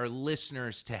is our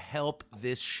listeners to help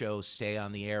this show stay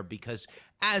on the air, because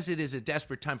as it is a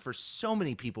desperate time for so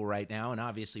many people right now, and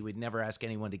obviously we'd never ask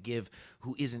anyone to give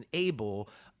who isn't able,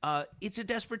 it's a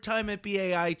desperate time at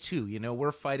BAI too. You know,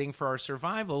 we're fighting for our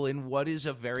survival in what is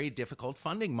a very difficult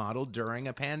funding model during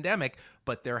a pandemic,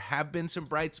 but there have been some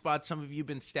bright spots. Some of you have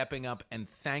been stepping up, and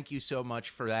thank you so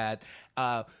much for that.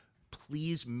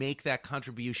 Please make that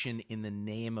contribution in the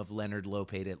name of Leonard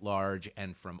Lopate at large,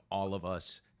 and from all of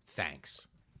us, thanks.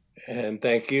 And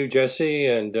thank you, Jesse.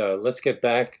 And let's get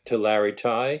back to Larry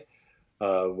Ty.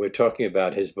 We're talking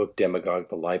about his book, Demagogue,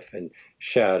 The Life and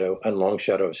Long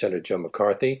Shadow of Senator Joe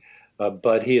McCarthy.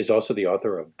 But he is also the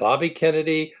author of Bobby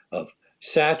Kennedy, of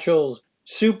Satchels,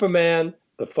 Superman,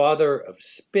 the father of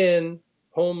Spin,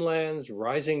 Homelands,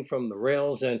 Rising from the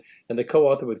Rails, and the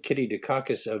co-author with Kitty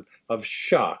Dukakis of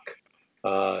Shock.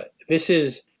 This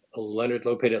is Leonard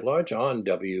Lopate at Large on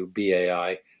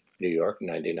WBAI New York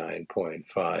 99.5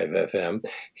 FM.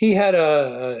 He had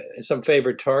some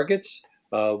favorite targets.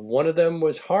 One of them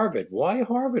was Harvard. Why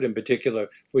Harvard in particular?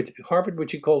 Harvard,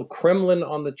 which he called Kremlin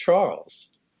on the Charles.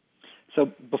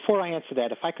 So before I answer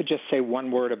that, if I could just say one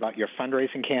word about your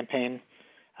fundraising campaign.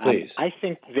 Please. I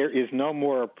think there is no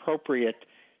more appropriate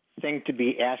thing to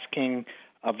be asking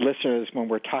of listeners when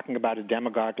we're talking about a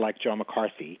demagogue like Joe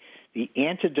McCarthy. The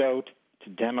antidote to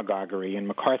demagoguery, and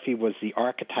McCarthy was the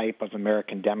archetype of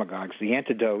American demagogues. The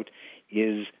antidote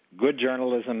is good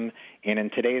journalism, and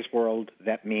in today's world,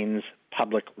 that means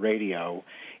public radio.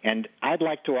 And I'd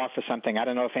like to offer something. I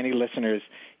don't know if any listeners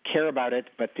care about it,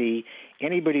 but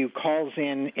anybody who calls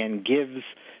in and gives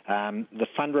the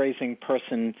fundraising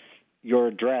person your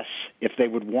address, if they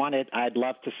would want it, I'd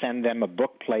love to send them a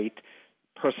book plate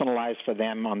personalized for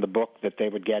them on the book that they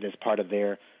would get as part of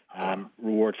their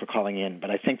reward for calling in. But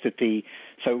I think that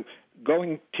so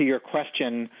going to your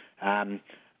question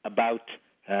about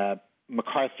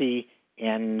McCarthy,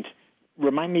 and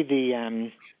remind me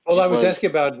well, I was asking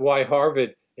about why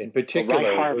Harvard in particular.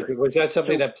 Why Harvard? Was that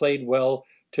something that played well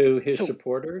to his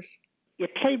supporters? It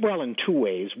played well in two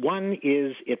ways. One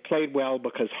is it played well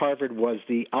because Harvard was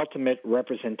the ultimate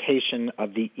representation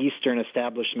of the Eastern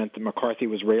establishment that McCarthy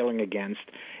was railing against,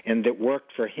 and that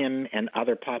worked for him and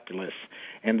other populists.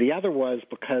 And the other was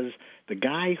because the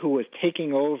guy who was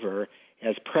taking over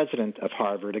as president of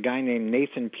Harvard, a guy named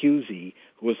Nathan Pusey,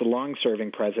 who was the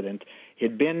long-serving president,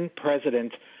 had been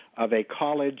president of a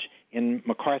college in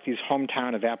McCarthy's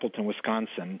hometown of Appleton,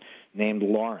 Wisconsin, named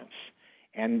Lawrence.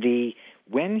 And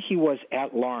when he was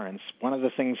at Lawrence, one of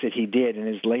the things that he did in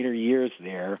his later years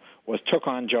there was took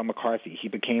on Joe McCarthy. He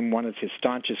became one of his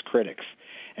staunchest critics.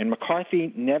 And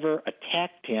McCarthy never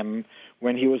attacked him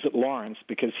when he was at Lawrence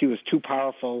because he was too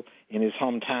powerful in his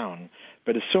hometown.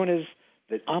 But as soon as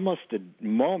almost the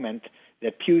moment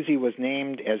that Pusey was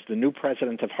named as the new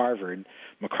president of Harvard,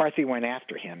 McCarthy went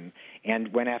after him and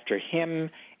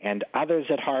others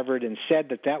at Harvard and said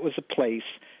that that was a place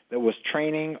that was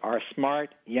training our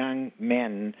smart young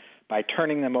men by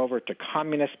turning them over to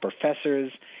communist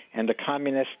professors and a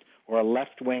communist or a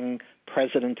left-wing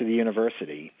president of the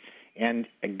university. And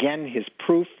again, his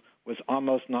proof was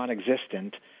almost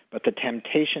non-existent, but the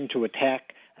temptation to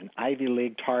attack an Ivy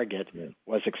League target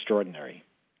was extraordinary.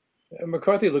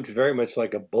 McCarthy looks very much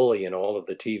like a bully in all of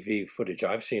the TV footage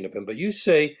I've seen of him, but you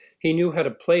say he knew how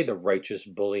to play the righteous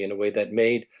bully in a way that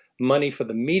made money for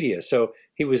the media. So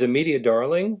he was a media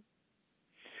darling?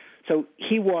 So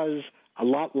he was a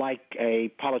lot like a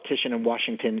politician in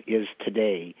Washington is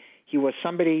today. He was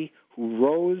somebody who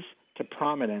rose to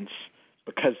prominence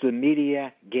because the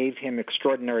media gave him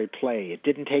extraordinary play. It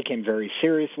didn't take him very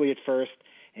seriously at first,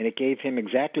 and it gave him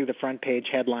exactly the front page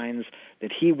headlines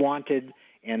that he wanted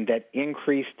and that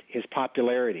increased his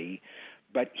popularity.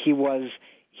 But he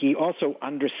also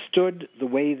understood the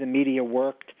way the media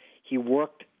worked. He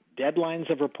worked deadlines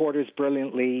of reporters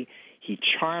brilliantly. He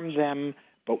charmed them.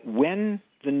 But when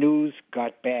the news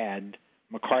got bad,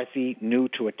 McCarthy knew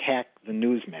to attack the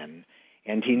newsmen.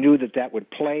 And he knew that that would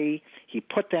play. He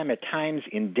put them at times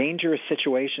in dangerous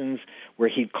situations where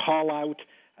he'd call out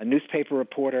a newspaper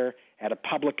reporter at a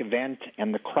public event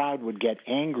and the crowd would get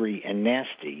angry and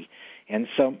nasty. And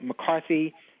so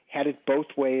McCarthy had it both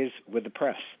ways with the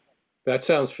press. That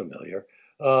sounds familiar.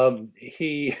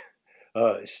 He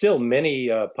still many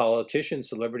politicians,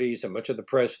 celebrities, and much of the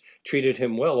press treated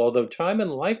him well, although Time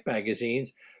and Life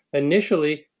magazines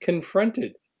initially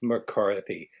confronted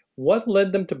McCarthy. What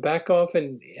led them to back off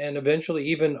and eventually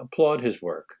even applaud his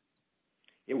work?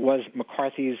 It was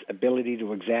McCarthy's ability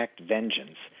to exact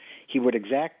vengeance. He would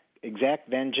exact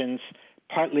vengeance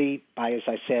partly by, as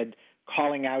I said,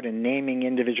 calling out and naming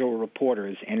individual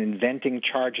reporters and inventing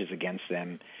charges against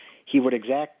them. He would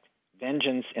exact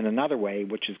vengeance in another way,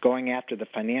 which is going after the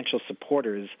financial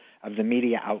supporters of the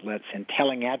media outlets and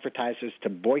telling advertisers to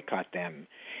boycott them.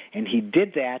 And he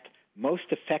did that most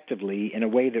effectively in a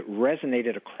way that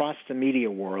resonated across the media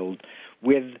world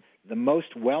with the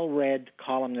most well-read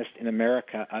columnist in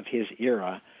America of his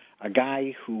era, a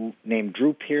guy named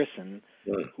Drew Pearson,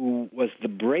 who was the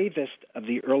bravest of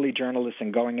the early journalists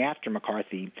in going after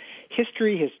McCarthy.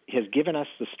 History has given us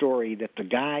the story that the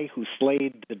guy who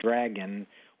slayed the dragon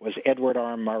was Edward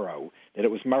R. Murrow, that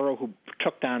it was Murrow who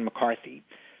took down McCarthy.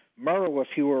 Murrow, if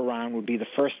he were around, would be the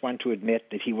first one to admit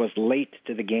that he was late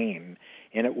to the game,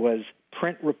 and it was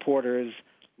print reporters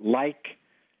like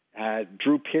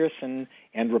Drew Pearson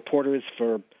and reporters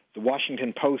for the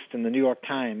Washington Post and the New York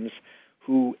Times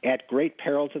who, at great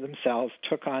peril to themselves,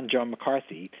 took on Joe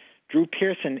McCarthy. Drew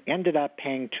Pearson ended up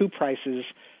paying two prices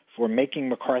for making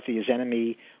McCarthy his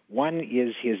enemy. One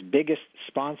is his biggest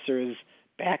sponsors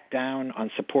backed down on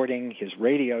supporting his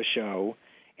radio show,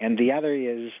 and the other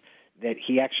is that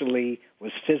he actually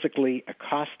was physically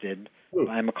accosted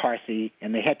by McCarthy,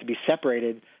 and they had to be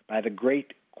separated by the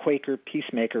great Quaker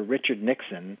peacemaker Richard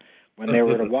Nixon when they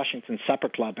were at a Washington supper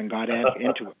club and got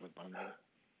into it with one another.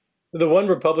 The one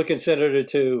Republican senator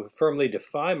to firmly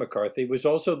defy McCarthy was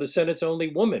also the Senate's only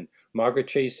woman, Margaret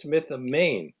Chase Smith of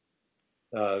Maine.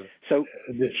 So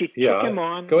she took him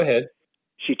on. Go ahead.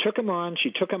 She took him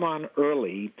on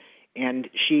early, and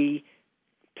she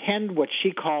penned what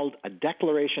she called a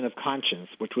declaration of conscience,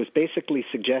 which was basically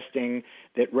suggesting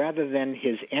that rather than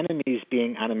his enemies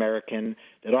being un-American,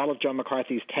 that all of Joe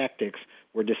McCarthy's tactics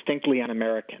were distinctly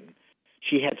un-American.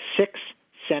 She had 6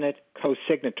 Senate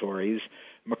co-signatories.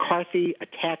 McCarthy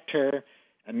attacked her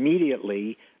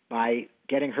immediately by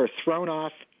getting her thrown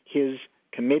off his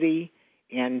committee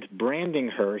and branding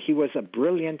her. He was a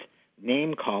brilliant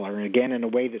name caller, and again in a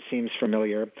way that seems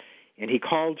familiar, and he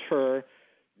called her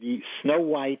the Snow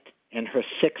White and her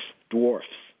 6 dwarfs.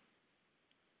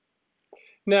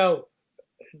 Now,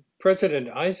 President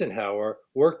Eisenhower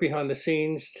worked behind the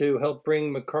scenes to help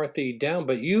bring McCarthy down,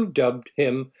 but you dubbed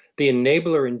him the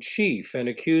enabler-in-chief and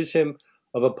accused him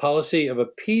of a policy of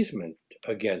appeasement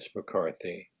against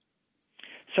McCarthy.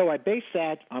 So I base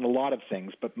that on a lot of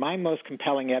things, but my most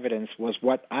compelling evidence was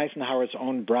what Eisenhower's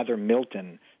own brother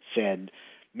Milton said.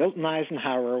 Milton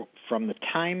Eisenhower, from the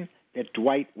time that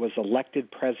Dwight was elected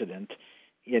president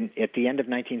at the end of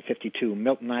 1952,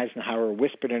 Milton Eisenhower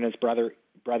whispered in his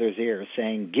brother's ear,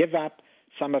 saying, "Give up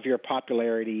some of your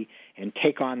popularity and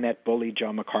take on that bully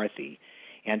Joe McCarthy."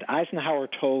 And Eisenhower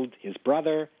told his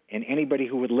brother and anybody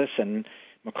who would listen,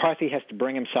 McCarthy has to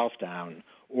bring himself down,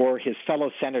 or his fellow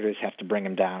senators have to bring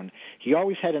him down. He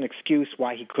always had an excuse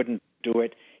why he couldn't do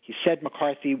it. He said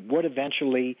McCarthy would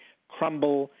eventually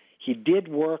crumble. He did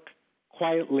work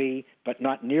quietly, but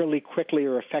not nearly quickly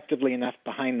or effectively enough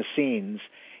behind the scenes.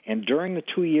 And during the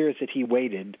 2 years that he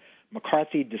waited,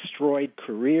 McCarthy destroyed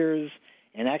careers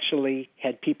and actually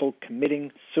had people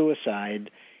committing suicide.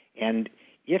 And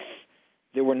if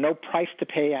there were no price to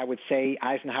pay, I would say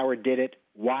Eisenhower did it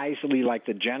wisely, like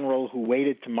the general who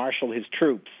waited to marshal his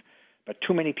troops. But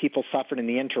too many people suffered in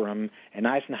the interim, and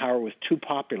Eisenhower was too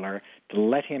popular to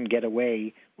let him get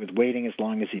away with waiting as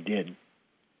long as he did.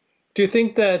 Do you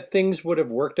think that things would have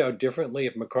worked out differently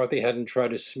if McCarthy hadn't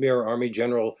tried to smear Army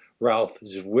General Ralph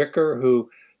Zwicker, who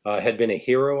had been a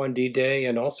hero on D-Day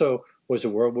and also was a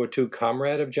World War II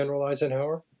comrade of General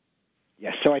Eisenhower?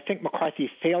 Yes, so I think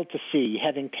McCarthy failed to see,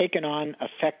 having taken on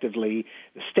effectively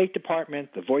the State Department,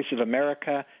 the Voice of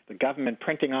America, the government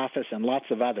printing office, and lots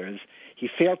of others, he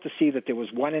failed to see that there was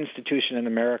one institution in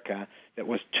America that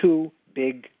was too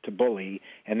big to bully,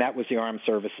 and that was the armed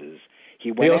services.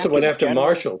 He also went after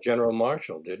General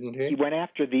Marshall, didn't he? He went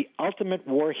after the ultimate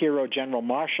war hero, General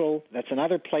Marshall. That's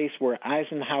another place where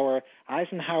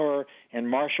Eisenhower and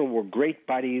Marshall were great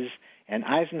buddies, and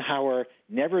Eisenhower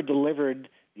never delivered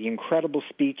the incredible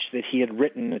speech that he had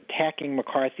written attacking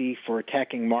McCarthy for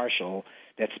attacking Marshall.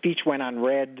 That speech went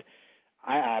unread.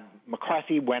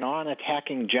 McCarthy went on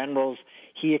attacking generals.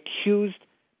 He accused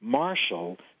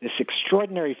Marshall, this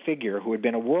extraordinary figure who had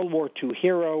been a World War II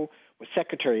hero, was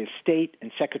Secretary of State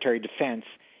and Secretary of Defense.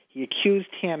 He accused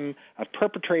him of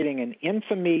perpetrating an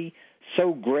infamy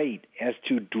so great as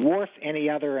to dwarf any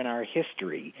other in our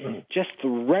history. Just the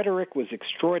rhetoric was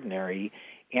extraordinary,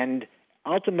 and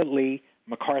ultimately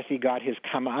McCarthy got his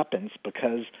comeuppance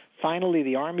because finally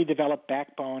the Army developed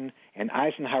backbone, and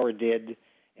Eisenhower did,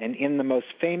 and in the most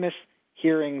famous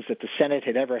hearings that the Senate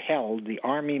had ever held, the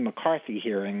Army-McCarthy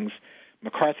hearings,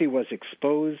 McCarthy was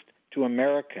exposed to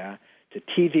America, to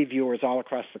TV viewers all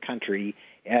across the country,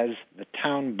 as the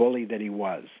town bully that he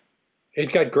was.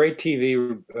 It got great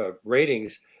TV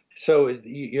ratings. So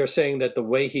you're saying that the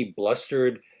way he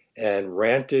blustered and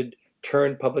ranted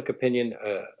turned public opinion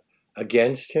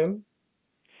against him?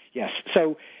 Yes.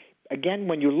 So again,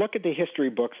 when you look at the history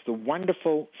books, the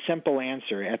wonderful, simple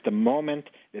answer at the moment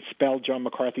that spelled Joe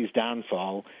McCarthy's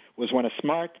downfall was when a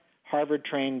smart,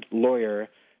 Harvard-trained lawyer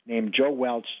named Joe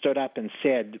Welch stood up and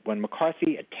said, when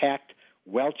McCarthy attacked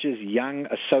Welch's young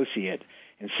associate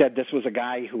and said this was a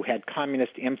guy who had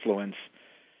communist influence,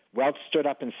 Welch stood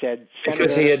up and said,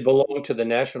 because he had belonged to the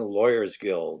National Lawyers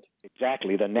Guild.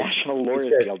 Exactly, the National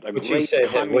Lawyers Guild. Which he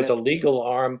said was a legal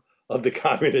arm of the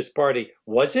Communist Party.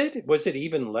 Was it? Was it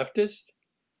even leftist?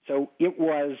 So it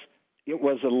was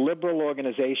a liberal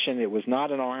organization. It was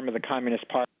not an arm of the Communist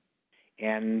Party.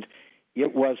 And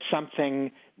it was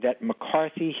something that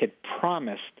McCarthy had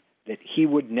promised that he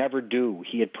would never do.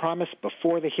 He had promised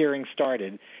before the hearing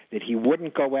started that he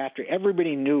wouldn't go after.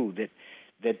 Everybody knew that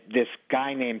this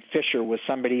guy named Fisher was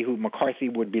somebody who McCarthy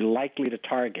would be likely to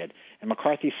target, and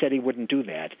McCarthy said he wouldn't do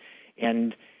that.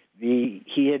 And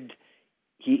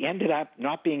he ended up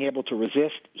not being able to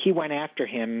resist. He went after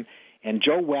him, and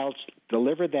Joe Welch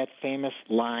delivered that famous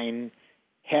line,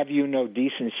 "Have you no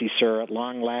decency, sir? At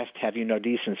long last, have you no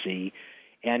decency?"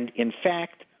 And in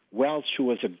fact, Welch, who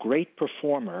was a great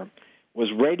performer,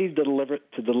 was ready to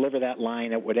deliver that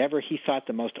line at whatever he thought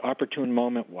the most opportune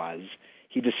moment was.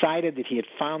 He decided that he had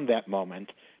found that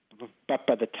moment, but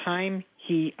by the time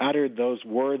he uttered those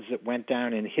words that went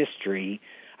down in history,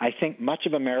 I think much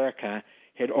of America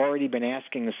had already been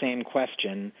asking the same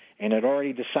question and had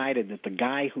already decided that the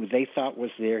guy who they thought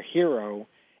was their hero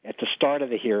at the start of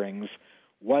the hearings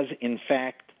was, in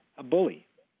fact, a bully.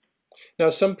 Now,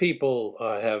 some people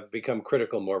have become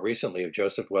critical more recently of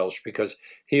Joseph Welch because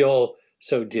he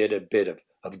also did a bit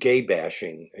of gay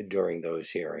bashing during those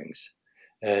hearings.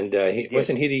 And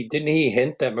didn't he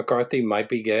hint that McCarthy might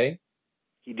be gay?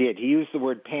 He did. He used the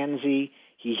word pansy.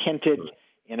 He hinted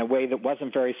in a way that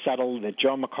wasn't very subtle that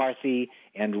Joe McCarthy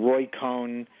and Roy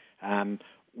Cohn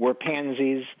were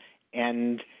pansies,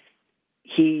 and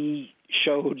he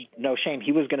showed no shame.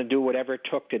 He was going to do whatever it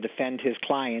took to defend his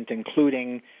client,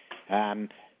 including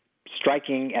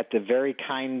striking at the very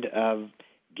kind of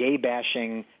gay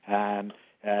bashing,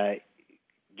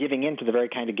 giving in to the very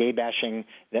kind of gay bashing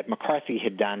that McCarthy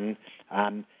had done.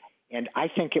 And I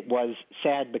think it was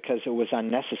sad because it was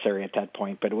unnecessary at that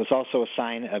point, but it was also a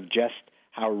sign of just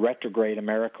how retrograde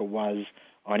America was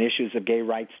on issues of gay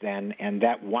rights then, and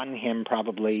that won him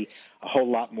probably a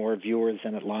whole lot more viewers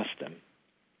than it lost him.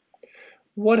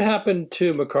 What happened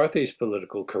to McCarthy's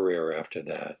political career after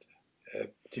that?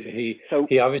 He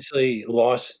obviously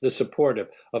lost the support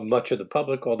of much of the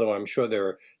public, although I'm sure there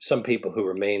are some people who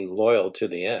remain loyal to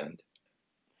the end.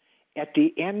 At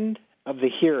the end of the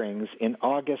hearings in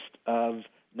August of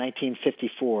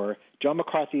 1954, Joe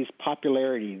McCarthy's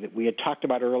popularity that we had talked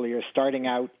about earlier, starting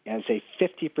out as a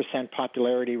 50%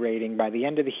 popularity rating, by the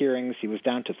end of the hearings he was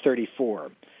down to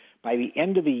 34. By the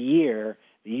end of the year,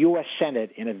 the U.S.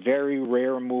 Senate, in a very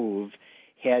rare move,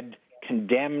 had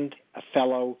condemned a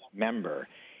fellow member.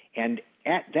 And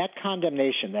at that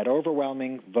condemnation, that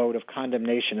overwhelming vote of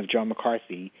condemnation of Joe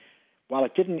McCarthy, while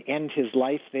it didn't end his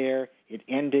life there, it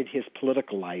ended his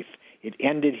political life. It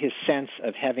ended his sense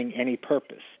of having any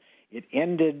purpose. It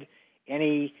ended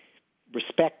any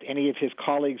respect any of his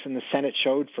colleagues in the Senate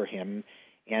showed for him.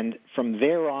 And from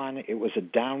there on, it was a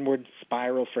downward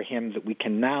spiral for him that we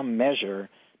can now measure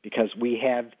because we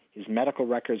have his medical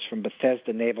records from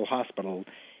Bethesda Naval Hospital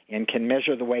and can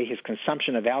measure the way his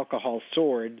consumption of alcohol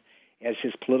soared as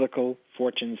his political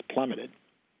fortunes plummeted.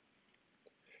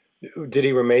 Did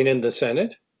he remain in the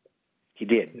Senate? He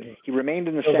did. He remained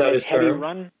in the Filled out Senate. his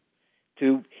term?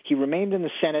 He remained in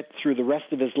the Senate through the rest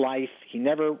of his life. He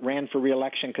never ran for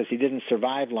re-election because he didn't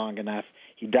survive long enough.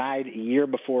 He died a year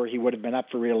before he would have been up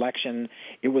for re-election.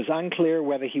 It was unclear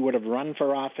whether he would have run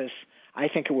for office. I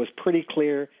think it was pretty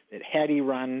clear that had he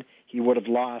run, he would have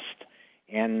lost.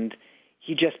 And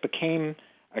he just became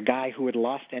a guy who had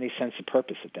lost any sense of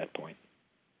purpose at that point.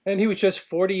 And he was just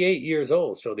 48 years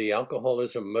old, so the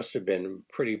alcoholism must have been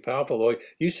pretty powerful.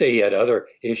 You say he had other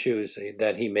issues,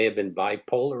 that he may have been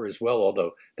bipolar as well,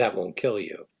 although that won't kill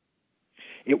you.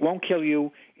 It won't kill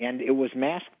you, and it was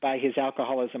masked by his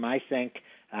alcoholism, I think.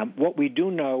 What we do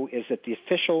know is that the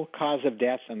official cause of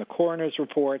death in the coroner's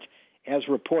report, as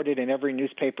reported in every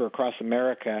newspaper across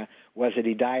America, was that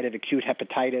he died of acute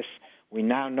hepatitis. We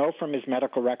now know from his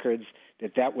medical records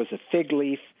that that was a fig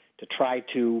leaf to try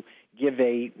to give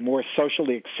a more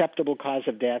socially acceptable cause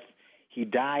of death. He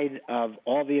died of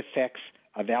all the effects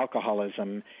of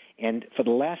alcoholism, and for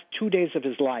the last 2 days of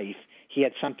his life, he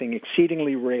had something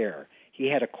exceedingly rare. He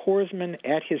had a corpsman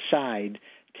at his side,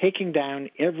 taking down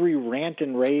every rant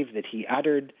and rave that he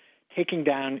uttered, taking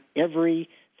down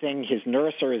everything his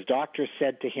nurse or his doctor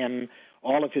said to him,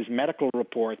 all of his medical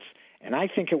reports. And I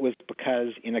think it was because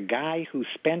in a guy who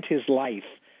spent his life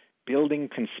building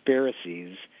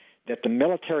conspiracies, that the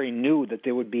military knew that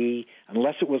there would be,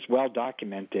 unless it was well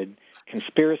documented,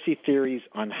 conspiracy theories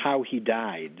on how he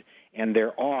died. And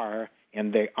there are,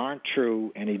 and they aren't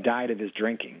true, and he died of his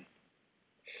drinking.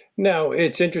 Now,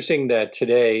 it's interesting that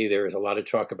today there is a lot of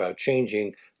talk about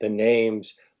changing the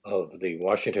names of the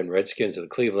Washington Redskins and the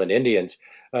Cleveland Indians.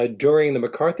 During the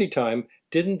McCarthy time,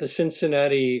 didn't the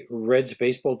Cincinnati Reds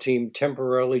baseball team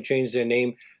temporarily change their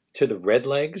name to the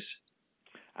Redlegs?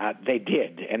 They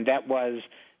did, and that was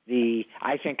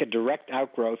I think, a direct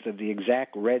outgrowth of the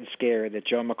exact Red Scare that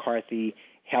Joe McCarthy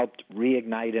helped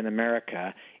reignite in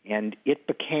America. And it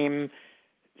became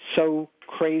so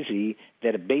crazy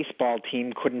that a baseball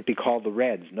team couldn't be called the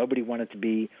Reds. Nobody wanted to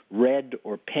be red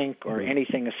or pink or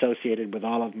anything associated with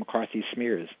all of McCarthy's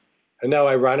smears. And now,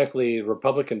 ironically, the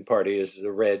Republican Party is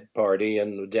the Red Party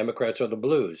and the Democrats are the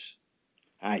Blues.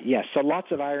 Yes, so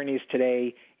lots of ironies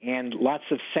today and lots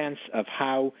of sense of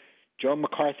how Joe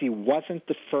McCarthy wasn't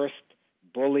the first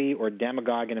bully or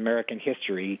demagogue in American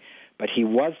history, but he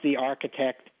was the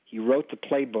architect, he wrote the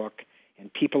playbook,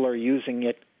 and people are using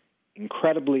it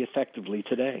incredibly effectively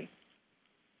today.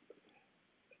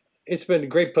 It's been a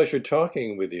great pleasure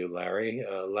talking with you, Larry.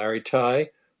 Larry Tye,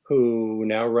 who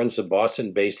now runs the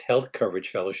Boston-based Health Coverage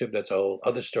Fellowship. That's a whole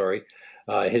other story.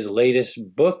 His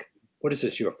latest book, what is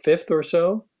this, your fifth or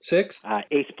so? Sixth?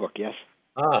 Eighth book, yes.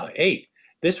 Eight.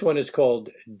 This one is called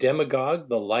Demagogue,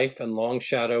 The Life and Long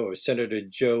Shadow of Senator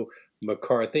Joe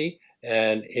McCarthy,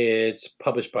 and it's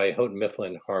published by Houghton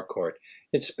Mifflin Harcourt.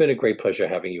 It's been a great pleasure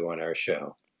having you on our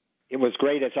show. It was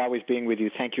great, as always, being with you.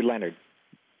 Thank you, Leonard.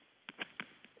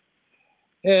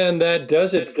 And that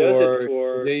does it for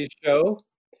today's show.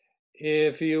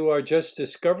 If you are just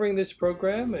discovering this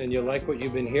program and you like what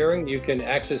you've been hearing, you can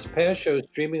access past shows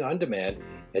streaming on demand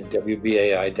at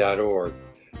WBAI.org.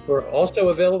 We're also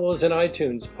available as an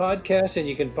iTunes podcast, and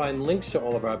you can find links to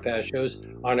all of our past shows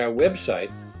on our website,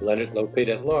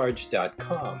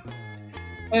 LeonardLopateAtLarge.com.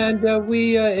 And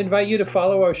we invite you to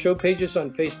follow our show pages on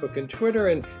Facebook and Twitter.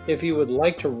 And if you would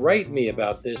like to write me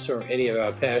about this or any of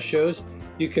our past shows,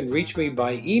 you can reach me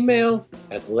by email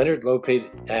at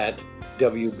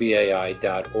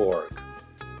leonardlopate@wbai.org.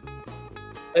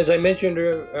 As I mentioned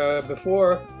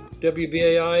before,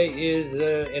 WBAI is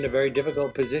in a very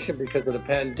difficult position because of the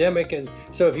pandemic. And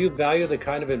so if you value the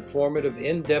kind of informative,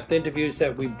 in-depth interviews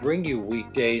that we bring you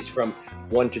weekdays from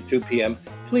 1 to 2 p.m.,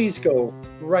 please go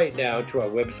right now to our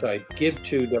website,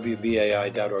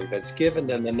 give2wbai.org. That's give and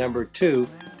then the number 2,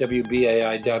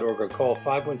 WBAI.org, or call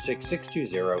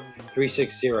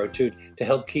 516-620-3602 to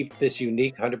help keep this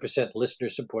unique 100%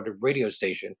 listener-supported radio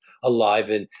station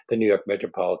alive in the New York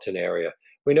metropolitan area.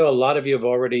 We know a lot of you have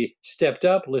already stepped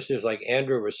up, listeners like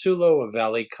Andrew Rasulo of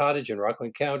Valley Cottage in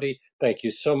Rockland County. Thank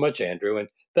you so much, Andrew, and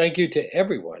thank you to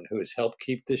everyone who has helped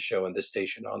keep this show and this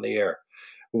station on the air.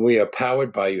 We are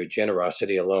powered by your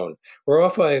generosity alone. We're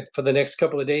off for the next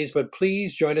couple of days, but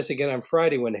please join us again on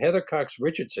Friday when Heather Cox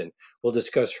Richardson will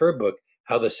discuss her book,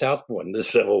 How the South Won the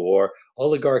Civil War,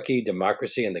 Oligarchy,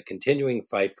 Democracy, and the Continuing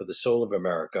Fight for the Soul of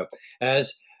America,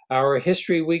 as our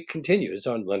History Week continues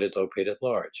on Leonard Lopate at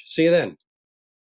Large. See you then.